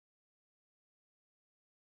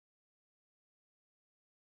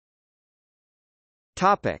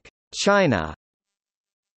 Topic: China.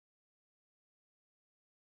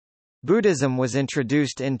 Buddhism was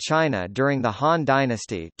introduced in China during the Han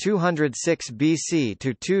Dynasty 206 BC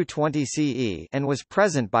to 220 CE and was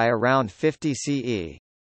present by around 50 CE.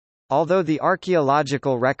 Although the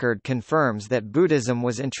archaeological record confirms that Buddhism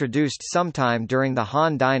was introduced sometime during the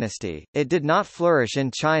Han Dynasty, it did not flourish in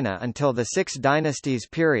China until the Six Dynasties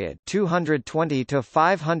period 220 to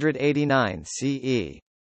 589 CE.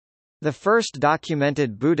 The first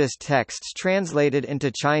documented Buddhist texts translated into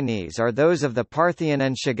Chinese are those of the Parthian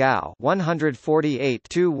and Shigao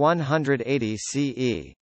 148–180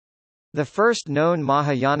 CE. The first known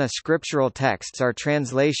Mahāyāna scriptural texts are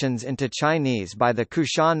translations into Chinese by the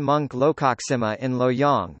Kushan monk Lokaksima in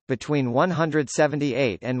Luoyang, between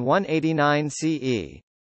 178 and 189 CE.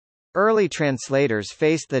 Early translators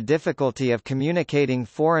faced the difficulty of communicating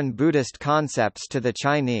foreign Buddhist concepts to the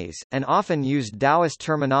Chinese, and often used Taoist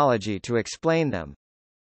terminology to explain them.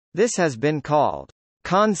 This has been called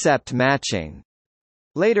concept matching.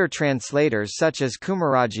 Later translators such as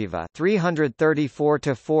Kumarajiva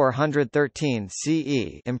 (334–413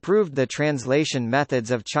 CE) improved the translation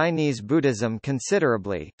methods of Chinese Buddhism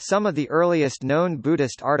considerably. Some of the earliest known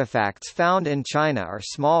Buddhist artifacts found in China are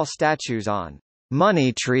small statues on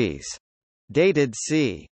money trees, dated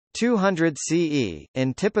c. 200 CE,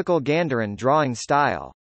 in typical Gandharan drawing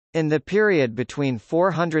style. In the period between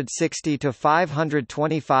 460 to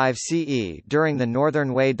 525 CE during the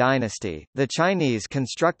Northern Wei dynasty, the Chinese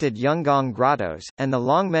constructed Yunggong grottos, and the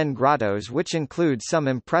Longmen grottos, which include some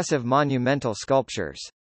impressive monumental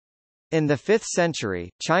sculptures. In the 5th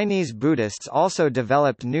century, Chinese Buddhists also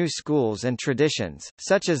developed new schools and traditions,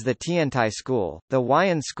 such as the Tiantai school, the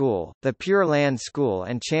Huayan school, the Pure Land school,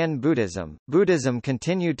 and Chan Buddhism. Buddhism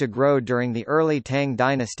continued to grow during the early Tang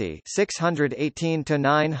dynasty, 618 to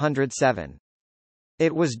 907.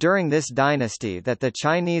 It was during this dynasty that the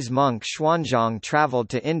Chinese monk Xuanzang traveled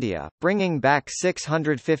to India, bringing back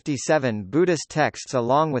 657 Buddhist texts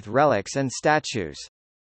along with relics and statues.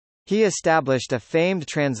 He established a famed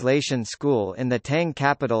translation school in the Tang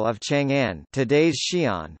capital of Chang'an, today's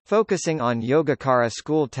Xi'an, focusing on Yogacara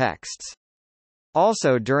school texts.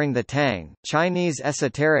 Also during the Tang, Chinese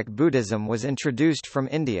esoteric Buddhism was introduced from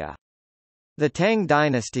India. The Tang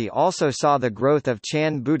dynasty also saw the growth of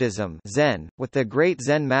Chan Buddhism Zen, with the great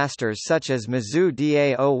Zen masters such as Mizu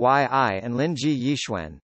Daoyi and Linji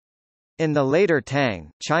Yixuan. In the later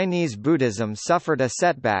Tang, Chinese Buddhism suffered a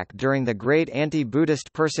setback during the great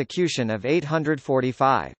anti-Buddhist persecution of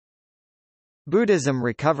 845. Buddhism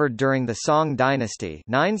recovered during the Song dynasty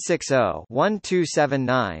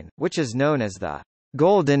 960–1279, which is known as the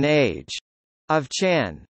Golden Age of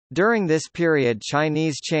Chan. During this period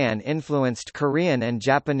Chinese Chan influenced Korean and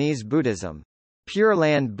Japanese Buddhism. Pure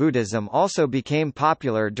Land Buddhism also became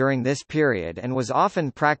popular during this period and was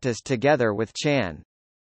often practiced together with Chan.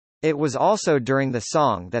 It was also during the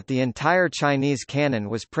Song that the entire Chinese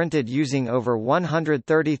canon was printed using over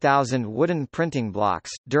 130,000 wooden printing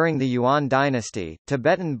blocks. During the Yuan dynasty,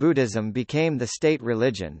 Tibetan Buddhism became the state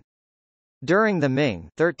religion. During the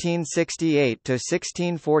Ming 1368 to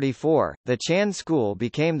 1644, the Chan school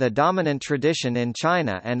became the dominant tradition in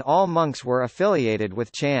China and all monks were affiliated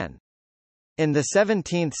with Chan. In the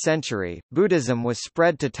 17th century, Buddhism was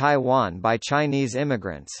spread to Taiwan by Chinese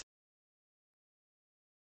immigrants.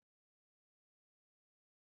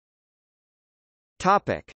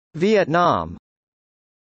 Vietnam.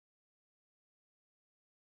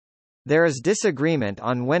 There is disagreement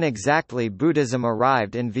on when exactly Buddhism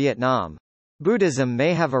arrived in Vietnam. Buddhism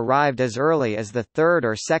may have arrived as early as the 3rd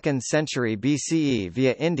or 2nd century BCE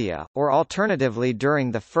via India, or alternatively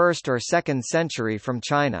during the 1st or 2nd century from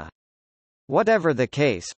China. Whatever the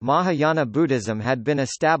case, Mahāyāna Buddhism had been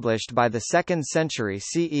established by the 2nd century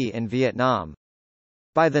CE in Vietnam.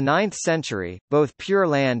 By the 9th century, both Pure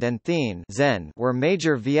Land and Thien Zen were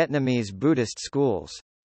major Vietnamese Buddhist schools.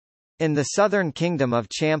 In the southern kingdom of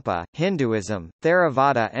Champa, Hinduism,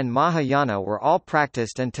 Theravāda and Mahāyāna were all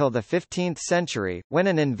practiced until the 15th century, when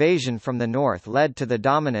an invasion from the north led to the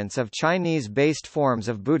dominance of Chinese-based forms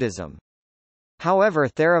of Buddhism. However,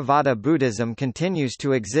 Theravāda Buddhism continues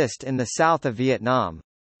to exist in the south of Vietnam.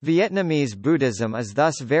 Vietnamese Buddhism is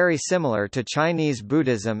thus very similar to Chinese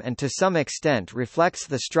Buddhism and to some extent reflects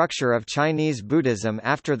the structure of Chinese Buddhism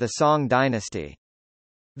after the Song dynasty.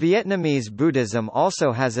 Vietnamese Buddhism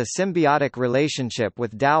also has a symbiotic relationship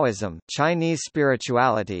with Taoism, Chinese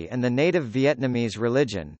spirituality and the native Vietnamese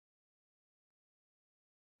religion.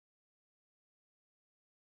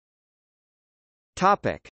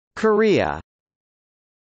 Korea.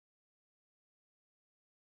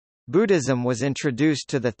 Buddhism was introduced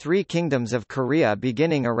to the three kingdoms of Korea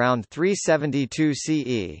beginning around 372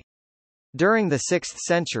 CE. During the 6th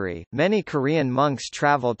century, many Korean monks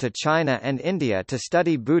traveled to China and India to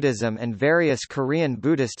study Buddhism and various Korean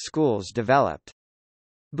Buddhist schools developed.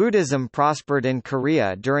 Buddhism prospered in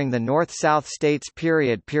Korea during the North-South States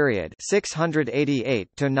period 688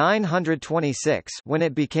 to 926 when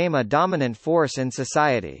it became a dominant force in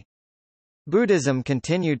society. Buddhism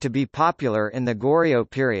continued to be popular in the Goryeo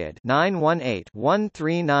period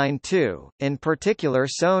 918-1392, in particular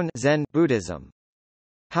Seon Zen Buddhism.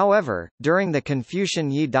 However, during the Confucian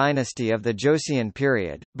Yi dynasty of the Joseon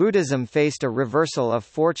period, Buddhism faced a reversal of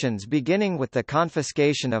fortunes beginning with the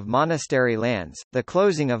confiscation of monastery lands, the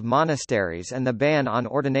closing of monasteries and the ban on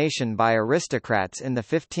ordination by aristocrats in the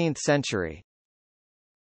 15th century.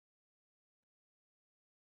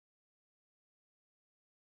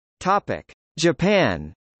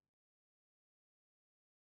 Japan.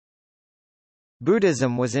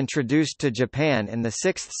 Buddhism was introduced to Japan in the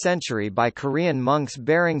 6th century by Korean monks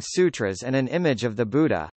bearing sutras and an image of the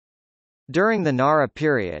Buddha. During the Nara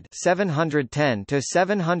period 710 to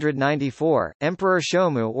 794, Emperor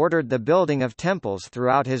Shomu ordered the building of temples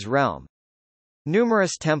throughout his realm.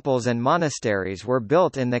 Numerous temples and monasteries were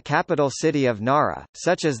built in the capital city of Nara,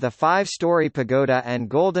 such as the 5-story pagoda and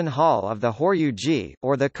golden hall of the Horyu-ji,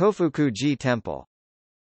 or the Kofuku-ji temple.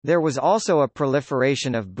 There was also a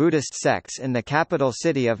proliferation of Buddhist sects in the capital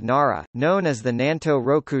city of Nara, known as the Nanto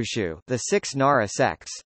Rokushu, the 6 Nara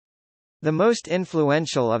sects. The most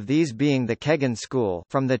influential of these being the Kegon school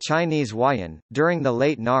from the Chinese Huayan. During the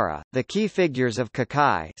late Nara, the key figures of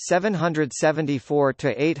Kukai 774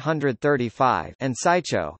 to 835 and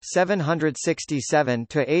Saicho 767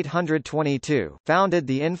 to 822 founded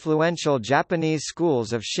the influential Japanese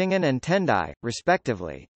schools of Shingen and Tendai,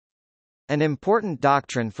 respectively. An important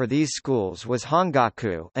doctrine for these schools was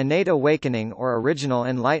Hongaku, innate awakening or original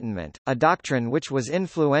enlightenment, a doctrine which was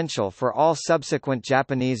influential for all subsequent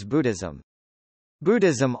Japanese Buddhism.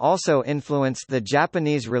 Buddhism also influenced the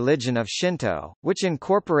Japanese religion of Shinto, which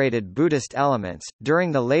incorporated Buddhist elements.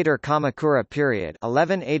 During the later Kamakura period,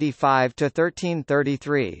 1185 to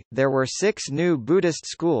 1333, there were 6 new Buddhist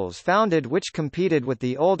schools founded which competed with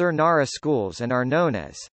the older Nara schools and are known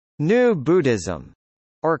as New Buddhism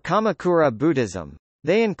or Kamakura Buddhism.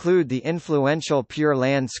 They include the influential Pure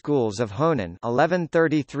Land schools of Honen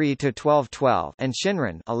 (1133–1212) and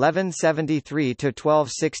Shinran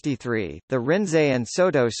 (1173–1263), the Rinzai and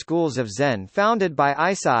Soto schools of Zen founded by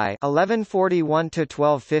Eisai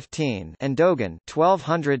 (1141–1215) and Dogen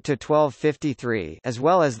 (1200–1253), as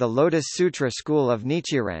well as the Lotus Sutra school of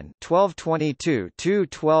Nichiren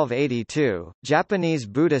 (1222–1282). Japanese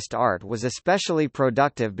Buddhist art was especially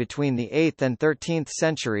productive between the 8th and 13th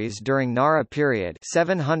centuries during Nara period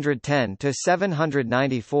 710 to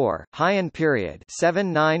 794, Heian period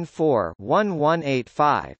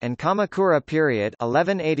 794–1185, and Kamakura period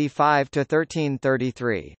 1185 to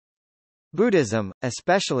 1333. Buddhism,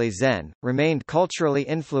 especially Zen, remained culturally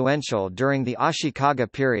influential during the Ashikaga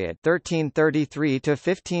period 1333 to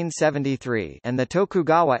 1573 and the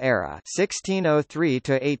Tokugawa era 1603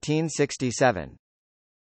 to 1867.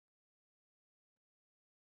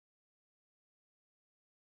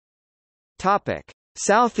 Topic: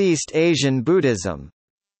 Southeast Asian Buddhism.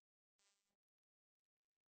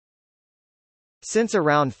 Since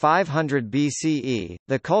around 500 BCE,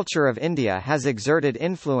 the culture of India has exerted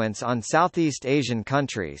influence on Southeast Asian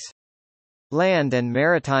countries. Land and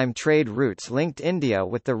maritime trade routes linked India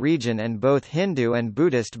with the region, and both Hindu and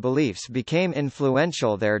Buddhist beliefs became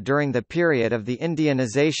influential there during the period of the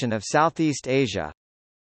Indianization of Southeast Asia.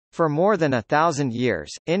 For more than 1,000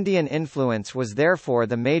 years, Indian influence was therefore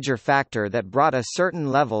the major factor that brought a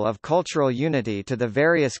certain level of cultural unity to the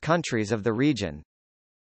various countries of the region.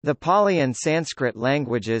 The Pali and Sanskrit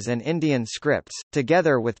languages and Indian scripts,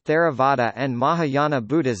 together with Theravāda and Mahāyāna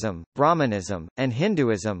Buddhism, Brahmanism, and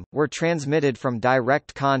Hinduism, were transmitted from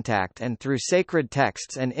direct contact and through sacred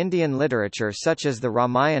texts and Indian literature such as the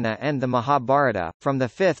Ramayana and the Mahabharata. From the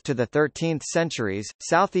 5th to the 13th centuries,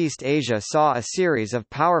 Southeast Asia saw a series of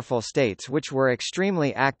powerful states which were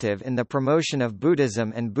extremely active in the promotion of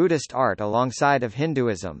Buddhism and Buddhist art alongside of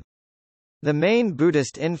Hinduism. The main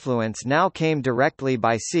Buddhist influence now came directly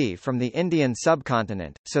by sea from the Indian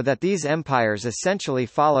subcontinent, so that these empires essentially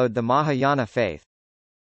followed the Mahayana faith.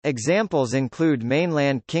 Examples include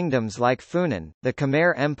mainland kingdoms like Funan, the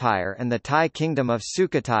Khmer Empire and the Thai kingdom of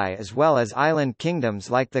Sukhothai, as well as island kingdoms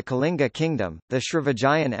like the Kalinga kingdom, the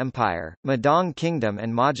Srivijaya Empire, Madong kingdom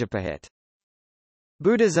and Majapahit.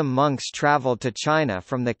 Buddhism monks traveled to China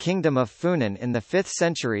from the kingdom of Funan in the 5th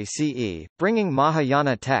century CE, bringing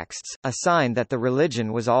Mahayana texts, a sign that the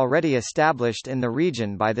religion was already established in the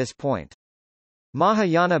region by this point.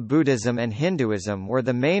 Mahayana Buddhism and Hinduism were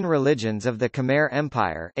the main religions of the Khmer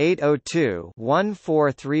Empire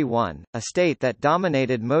 802-1431, a state that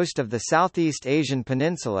dominated most of the Southeast Asian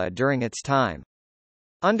peninsula during its time.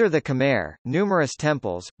 Under the Khmer, numerous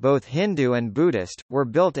temples, both Hindu and Buddhist, were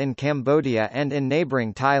built in Cambodia and in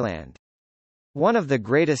neighbouring Thailand. One of the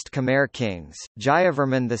greatest Khmer kings,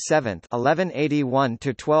 Jayavarman VII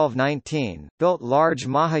 (1181–1219), built large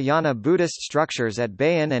Mahayana Buddhist structures at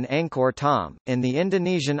Bayan and Angkor Thom. In the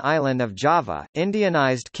Indonesian island of Java,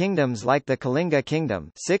 Indianized kingdoms like the Kalinga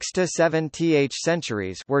Kingdom 6 to 7th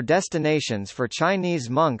centuries were destinations for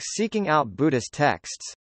Chinese monks seeking out Buddhist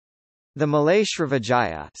texts. The Malay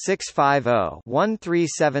Srivijaya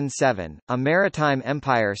 650-1377, a maritime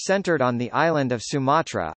empire centered on the island of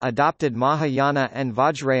Sumatra, adopted Mahayana and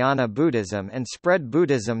Vajrayāna Buddhism and spread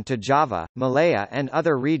Buddhism to Java, Malaya and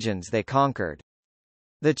other regions they conquered.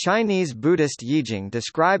 The Chinese Buddhist Yijing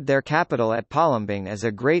described their capital at Palembang as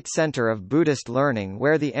a great center of Buddhist learning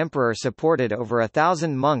where the emperor supported over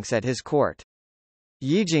 1,000 monks at his court.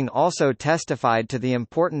 Yijing also testified to the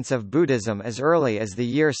importance of Buddhism as early as the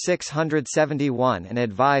year 671 and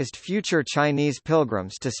advised future Chinese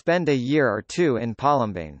pilgrims to spend a year or two in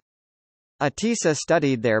Palembang. Atisa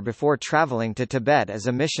studied there before traveling to Tibet as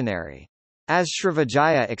a missionary. As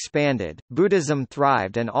Srivijaya expanded, Buddhism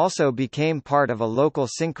thrived and also became part of a local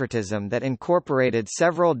syncretism that incorporated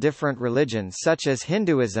several different religions such as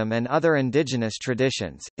Hinduism and other indigenous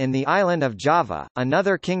traditions. In the island of Java,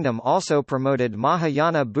 another kingdom also promoted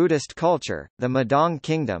Mahayana Buddhist culture, the Madong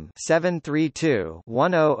Kingdom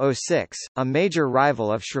 732-1006, a major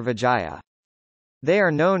rival of Srivijaya. They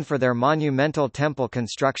are known for their monumental temple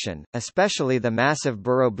construction, especially the massive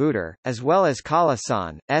Borobudur, as well as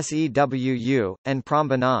Kalasan, Sewu, and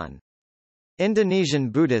Prambanan.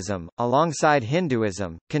 Indonesian Buddhism, alongside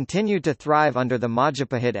Hinduism, continued to thrive under the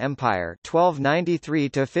Majapahit Empire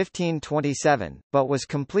 1293–1527, but was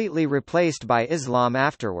completely replaced by Islam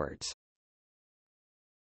afterwards.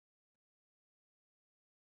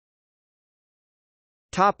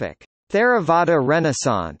 Theravāda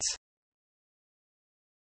Renaissance.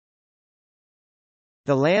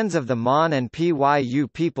 The lands of the Mon and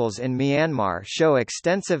Pyu peoples in Myanmar show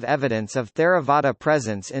extensive evidence of Theravada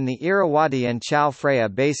presence in the Irrawaddy and Chao Phraya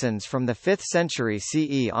basins from the 5th century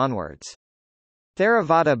CE onwards.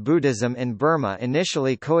 Theravada Buddhism in Burma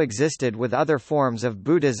initially coexisted with other forms of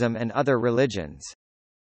Buddhism and other religions.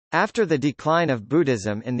 After the decline of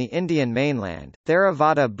Buddhism in the Indian mainland,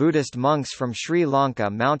 Theravada Buddhist monks from Sri Lanka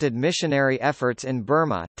mounted missionary efforts in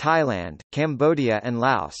Burma, Thailand, Cambodia and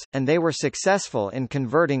Laos, and they were successful in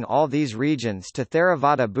converting all these regions to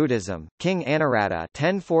Theravada Buddhism. King Anuradha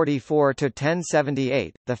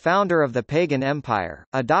 (1044–1078), the founder of the pagan empire,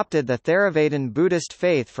 adopted the Theravādan Buddhist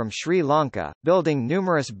faith from Sri Lanka, building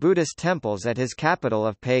numerous Buddhist temples at his capital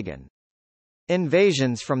of Pagan.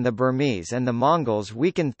 Invasions from the Burmese and the Mongols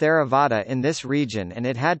weakened Theravada in this region and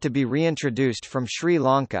it had to be reintroduced from Sri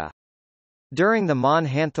Lanka. During the Mon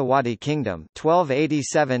Hanthawaddy Kingdom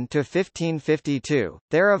 1287–1552,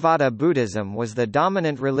 Theravada Buddhism was the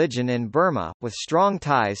dominant religion in Burma, with strong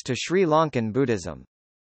ties to Sri Lankan Buddhism.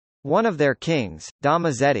 One of their kings,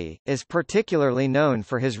 Dhammasetti, is particularly known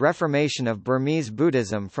for his reformation of Burmese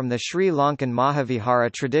Buddhism from the Sri Lankan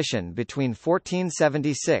Mahavihara tradition between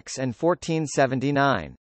 1476 and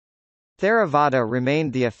 1479. Theravada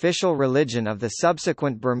remained the official religion of the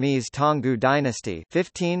subsequent Burmese Taungoo dynasty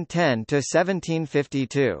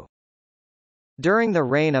 1510–1752. During the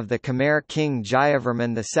reign of the Khmer king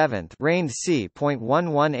Jayavarman VII reigned c.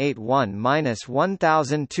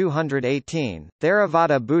 1181–1218,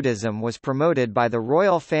 Theravada Buddhism was promoted by the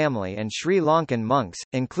royal family and Sri Lankan monks,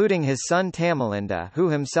 including his son Tamilinda, who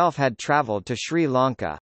himself had travelled to Sri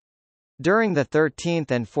Lanka. During the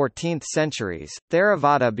 13th and 14th centuries,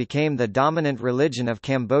 Theravada became the dominant religion of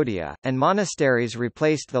Cambodia, and monasteries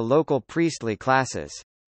replaced the local priestly classes.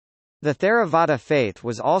 The Theravada faith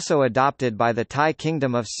was also adopted by the Thai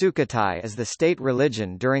kingdom of Sukhothai as the state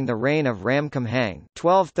religion during the reign of Ramkhamhaeng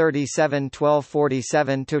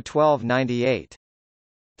 (1237–1247–1298).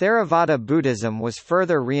 Theravada Buddhism was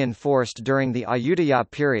further reinforced during the Ayutthaya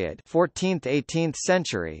period 14th–18th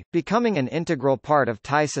century, becoming an integral part of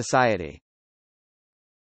Thai society.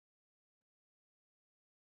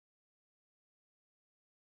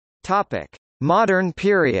 Modern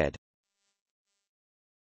period.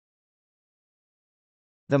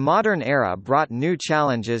 The modern era brought new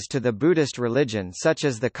challenges to the Buddhist religion, such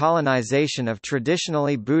as the colonization of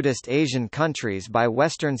traditionally Buddhist Asian countries by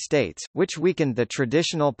Western states, which weakened the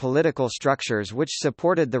traditional political structures which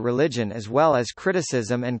supported the religion, as well as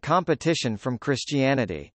criticism and competition from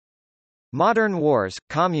Christianity. Modern wars,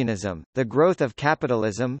 communism, the growth of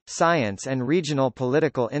capitalism, science and regional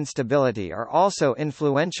political instability are also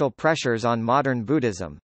influential pressures on modern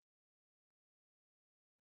Buddhism.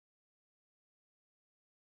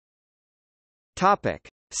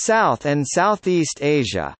 South and Southeast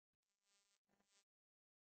Asia.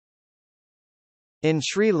 In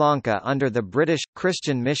Sri Lanka under the British,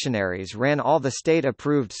 Christian missionaries ran all the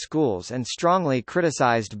state-approved schools and strongly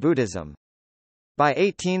criticised Buddhism. By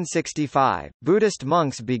 1865, Buddhist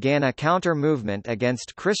monks began a counter-movement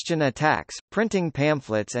against Christian attacks, printing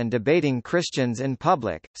pamphlets and debating Christians in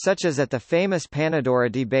public, such as at the famous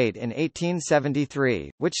Panadora debate in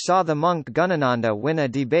 1873, which saw the monk Gunananda win a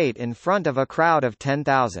debate in front of a crowd of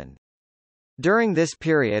 10,000. During this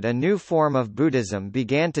period a new form of Buddhism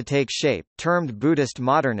began to take shape, termed Buddhist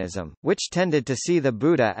modernism, which tended to see the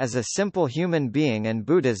Buddha as a simple human being and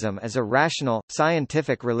Buddhism as a rational,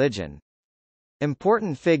 scientific religion.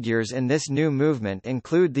 Important figures in this new movement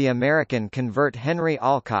include the American convert Henry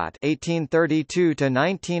Olcott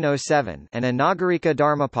 (1832–1907) and Anagarika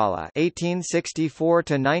Dharmapala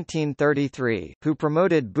 (1864–1933), who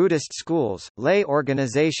promoted Buddhist schools, lay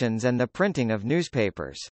organizations, and the printing of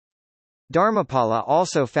newspapers. Dharmapala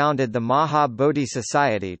also founded the Maha Bodhi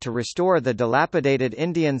Society to restore the dilapidated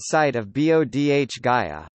Indian site of Bodh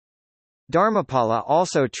Gaya. Dharmapala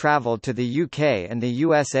also travelled to the UK and the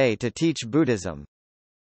USA to teach Buddhism.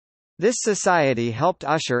 This society helped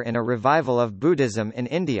usher in a revival of Buddhism in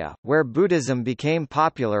India, where Buddhism became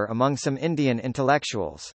popular among some Indian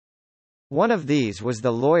intellectuals. One of these was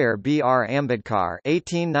the lawyer B. R. Ambedkar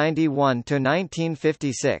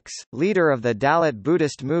 (1891–1956), leader of the Dalit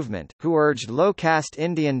Buddhist movement, who urged low-caste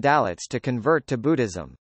Indian Dalits to convert to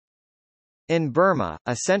Buddhism. In Burma,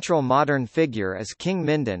 a central modern figure is King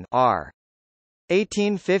Mindon R.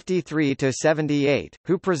 1853–78,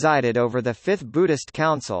 who presided over the Fifth Buddhist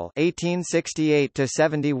Council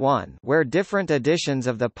 1868–71, where different editions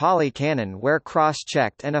of the Pali Canon were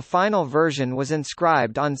cross-checked and a final version was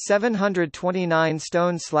inscribed on 729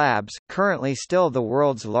 stone slabs, currently still the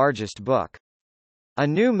world's largest book. A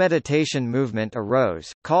new meditation movement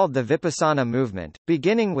arose, called the Vipassana movement,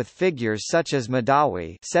 beginning with figures such as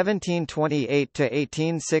Madawi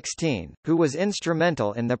 (1728–1816), who was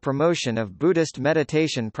instrumental in the promotion of Buddhist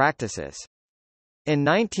meditation practices. In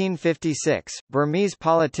 1956, Burmese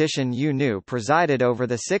politician U Nu presided over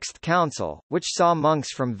the Sixth Council, which saw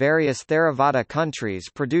monks from various Theravada countries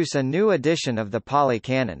produce a new edition of the Pali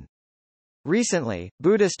Canon. Recently,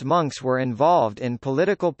 Buddhist monks were involved in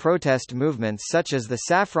political protest movements such as the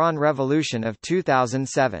Saffron Revolution of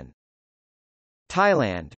 2007.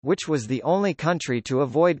 Thailand, which was the only country to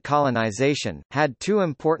avoid colonization, had two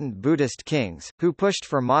important Buddhist kings, who pushed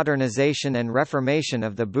for modernization and reformation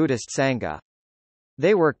of the Buddhist Sangha.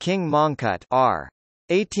 They were King Mongkut R.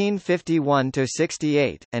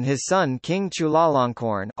 1851–68, and his son King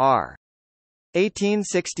Chulalongkorn R.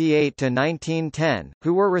 1868–1910,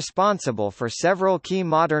 who were responsible for several key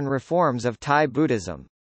modern reforms of Thai Buddhism.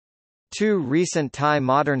 Two recent Thai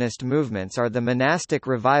modernist movements are the monastic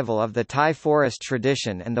revival of the Thai forest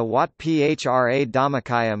tradition and the Wat Phra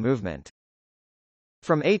Dhammakaya movement.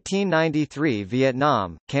 From 1893,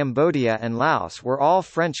 Vietnam, Cambodia and Laos were all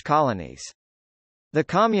French colonies. The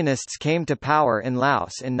Communists came to power in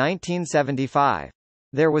Laos in 1975.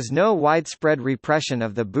 There was no widespread repression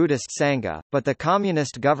of the Buddhist Sangha, but the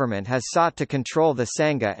communist government has sought to control the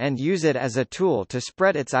Sangha and use it as a tool to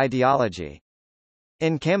spread its ideology.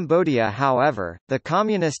 In Cambodia, however, the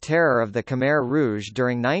communist terror of the Khmer Rouge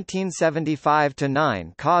during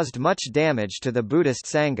 1975–9 caused much damage to the Buddhist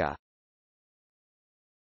Sangha.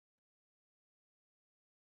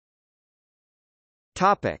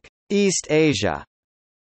 East Asia.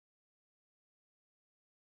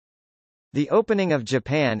 The opening of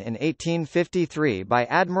Japan in 1853 by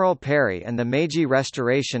Admiral Perry and the Meiji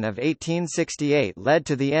Restoration of 1868 led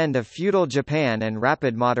to the end of feudal Japan and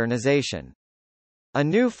rapid modernization. A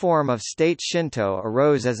new form of state Shinto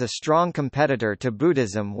arose as a strong competitor to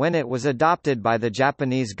Buddhism when it was adopted by the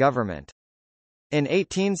Japanese government. In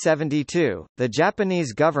 1872, the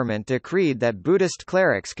Japanese government decreed that Buddhist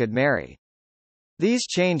clerics could marry. These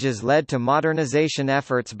changes led to modernization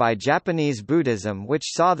efforts by Japanese Buddhism,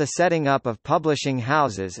 which saw the setting up of publishing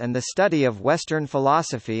houses and the study of Western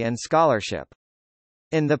philosophy and scholarship.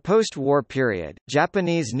 In the post-war period,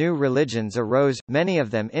 Japanese new religions arose, many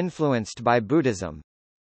of them influenced by Buddhism.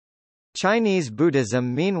 Chinese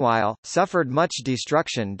Buddhism meanwhile, suffered much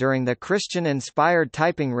destruction during the Christian-inspired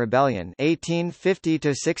Taiping Rebellion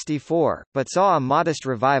 1850–64, but saw a modest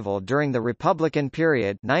revival during the Republican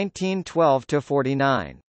period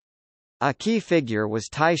 1912–49. A key figure was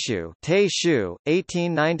Taishu,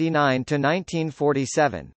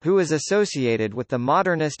 1899–1947, who is associated with the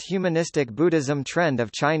modernist humanistic Buddhism trend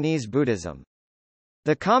of Chinese Buddhism.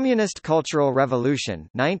 The Communist Cultural Revolution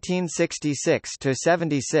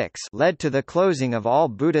 1966–76 led to the closing of all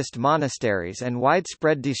Buddhist monasteries and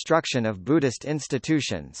widespread destruction of Buddhist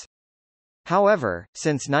institutions. However,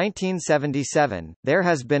 since 1977, there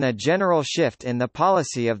has been a general shift in the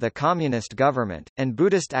policy of the communist government, and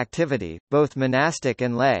Buddhist activity, both monastic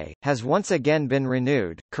and lay, has once again been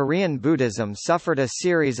renewed. Korean Buddhism suffered a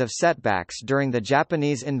series of setbacks during the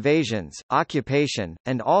Japanese invasions, occupation,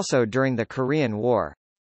 and also during the Korean War.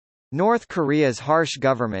 North Korea's harsh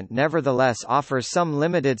government nevertheless offers some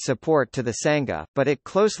limited support to the Sangha, but it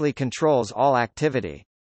closely controls all activity.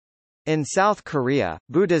 In South Korea,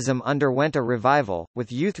 Buddhism underwent a revival,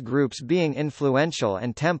 with youth groups being influential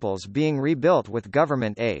and temples being rebuilt with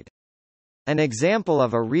government aid. An example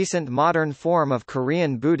of a recent modern form of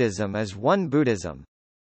Korean Buddhism is Won Buddhism.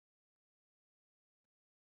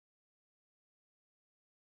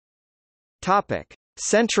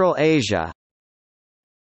 Central Asia.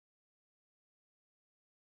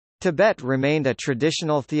 Tibet remained a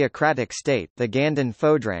traditional theocratic state, the Ganden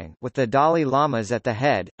Phodrang, with the Dalai Lamas at the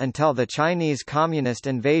head, until the Chinese Communist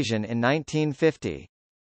invasion in 1950.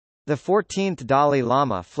 The 14th Dalai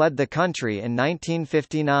Lama fled the country in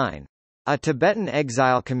 1959. A Tibetan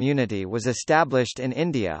exile community was established in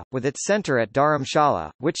India, with its center at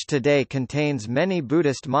Dharamshala, which today contains many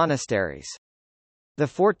Buddhist monasteries. The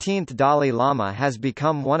 14th Dalai Lama has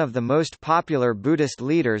become one of the most popular Buddhist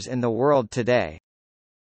leaders in the world today.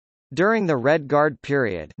 During the Red Guard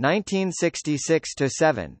period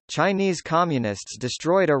 1966–7, Chinese communists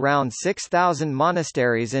destroyed around 6,000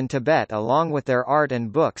 monasteries in Tibet along with their art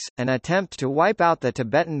and books, an attempt to wipe out the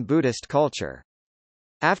Tibetan Buddhist culture.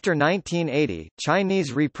 After 1980,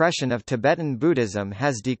 Chinese repression of Tibetan Buddhism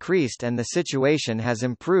has decreased and the situation has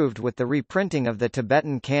improved with the reprinting of the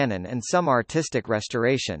Tibetan canon and some artistic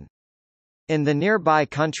restoration. In the nearby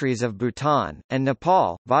countries of Bhutan, and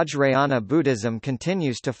Nepal, Vajrayāna Buddhism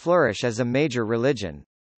continues to flourish as a major religion.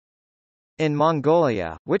 In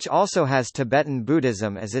Mongolia, which also has Tibetan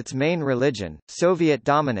Buddhism as its main religion, Soviet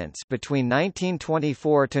dominance between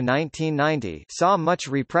 1924 to 1990 saw much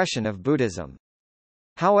repression of Buddhism.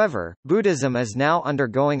 However, Buddhism is now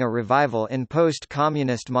undergoing a revival in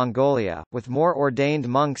post-communist Mongolia, with more ordained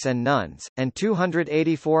monks and nuns, and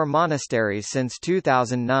 284 monasteries since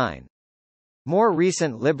 2009. More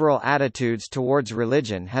recent liberal attitudes towards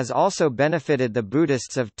religion has also benefited the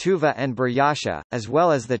Buddhists of Tuva and Buryatia, as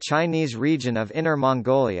well as the Chinese region of Inner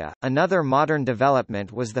Mongolia. Another modern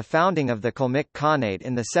development was the founding of the Kalmyk Khanate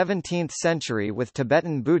in the 17th century with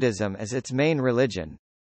Tibetan Buddhism as its main religion.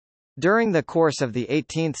 During the course of the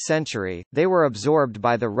 18th century, they were absorbed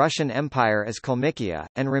by the Russian Empire as Kalmykia,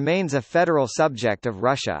 and remains a federal subject of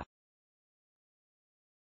Russia.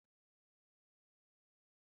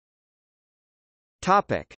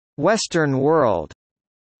 Western world.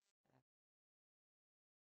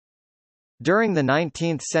 During the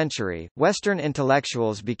 19th century, Western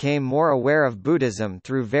intellectuals became more aware of Buddhism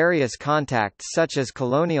through various contacts such as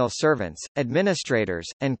colonial servants, administrators,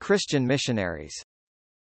 and Christian missionaries.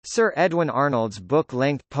 Sir Edwin Arnold's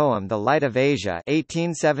book-length poem The Light of Asia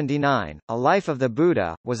 1879, A Life of the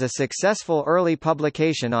Buddha, was a successful early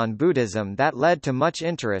publication on Buddhism that led to much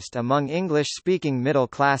interest among English-speaking middle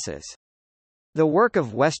classes. The work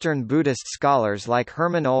of Western Buddhist scholars like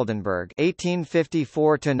Herman Oldenburg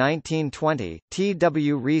 (1854–1920), T.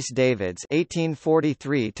 W. Rhys Davids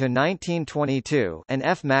 (1843–1922), and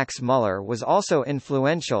F. Max Muller was also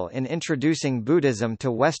influential in introducing Buddhism to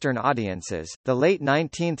Western audiences. The late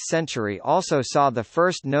 19th century also saw the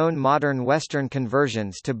first known modern Western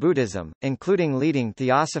conversions to Buddhism, including leading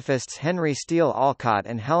theosophists Henry Steele Olcott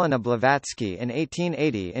and Helena Blavatsky in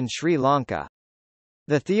 1880 in Sri Lanka.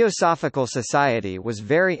 The Theosophical Society was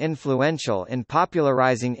very influential in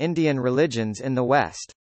popularizing Indian religions in the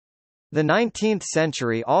West. The 19th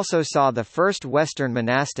century also saw the first Western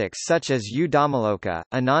monastics such as U Dhammaloka,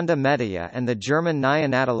 Ananda Metteyya and the German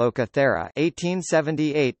Nyanatiloka Thera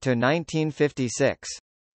 (1878–1956).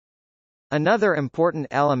 Another important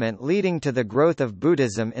element leading to the growth of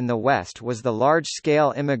Buddhism in the West was the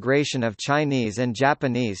large-scale immigration of Chinese and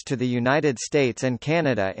Japanese to the United States and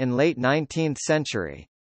Canada in late 19th century.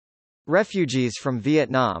 Refugees from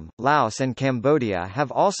Vietnam, Laos and Cambodia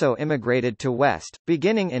have also immigrated to West,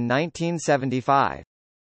 beginning in 1975.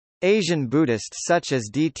 Asian Buddhists such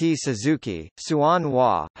as D. T. Suzuki, Hsuan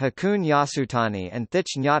Hua, Hakuun Yasutani and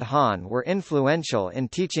Thich Nhat Hanh were influential in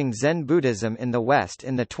teaching Zen Buddhism in the West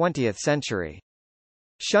in the 20th century.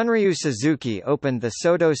 Shunryu Suzuki opened the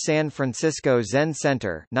Soto San Francisco Zen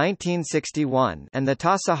Center 1961 and the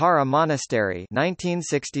Tassajara Monastery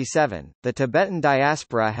 1967. The Tibetan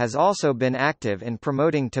diaspora has also been active in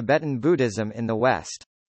promoting Tibetan Buddhism in the West.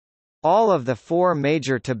 All of the four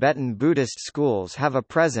major Tibetan Buddhist schools have a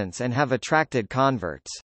presence and have attracted converts.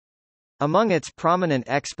 Among its prominent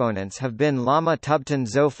exponents have been Lama Tubten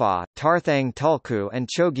Zophar, Tarthang Tulku and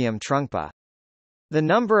Chogyam Trungpa. The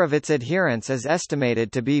number of its adherents is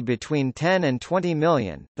estimated to be between 10 and 20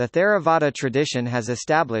 million. The Theravāda tradition has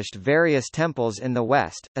established various temples in the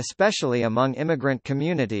West, especially among immigrant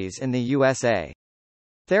communities in the USA.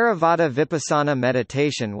 Theravada Vipassana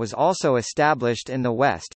meditation was also established in the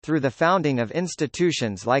West, through the founding of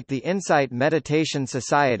institutions like the Insight Meditation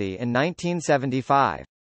Society in 1975.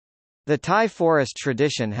 The Thai forest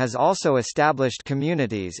tradition has also established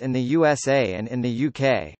communities in the USA and in the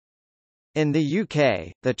UK. In the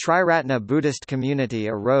UK, the Triratna Buddhist community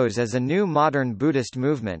arose as a new modern Buddhist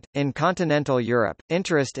movement. In continental Europe,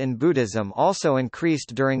 interest in Buddhism also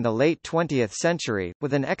increased during the late 20th century,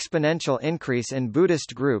 with an exponential increase in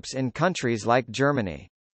Buddhist groups in countries like Germany.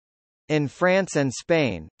 In France and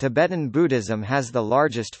Spain, Tibetan Buddhism has the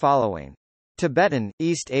largest following. Tibetan,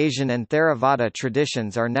 East Asian and Theravada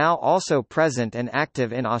traditions are now also present and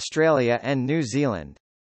active in Australia and New Zealand.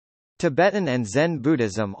 Tibetan and Zen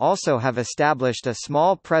Buddhism also have established a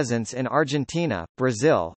small presence in Argentina,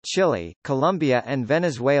 Brazil, Chile, Colombia, and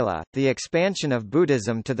Venezuela. The expansion of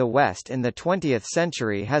Buddhism to the West in the 20th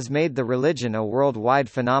century has made the religion a worldwide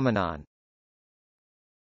phenomenon.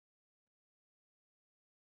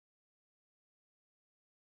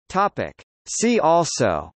 Topic: See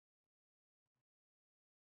also: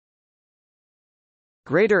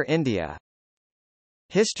 Greater India,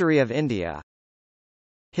 History of India,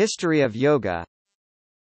 History of Yoga,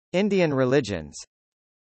 Indian religions,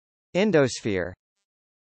 Indosphere,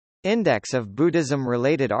 Index of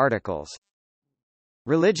Buddhism-related articles,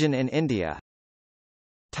 Religion in India,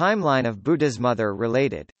 Timeline of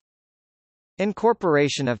Buddhism-related,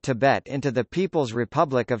 Incorporation of Tibet into the People's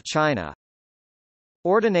Republic of China,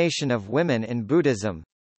 Ordination of women in Buddhism,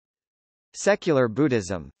 Secular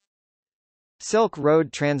Buddhism, Silk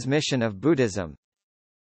Road transmission of Buddhism.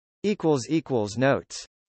 Notes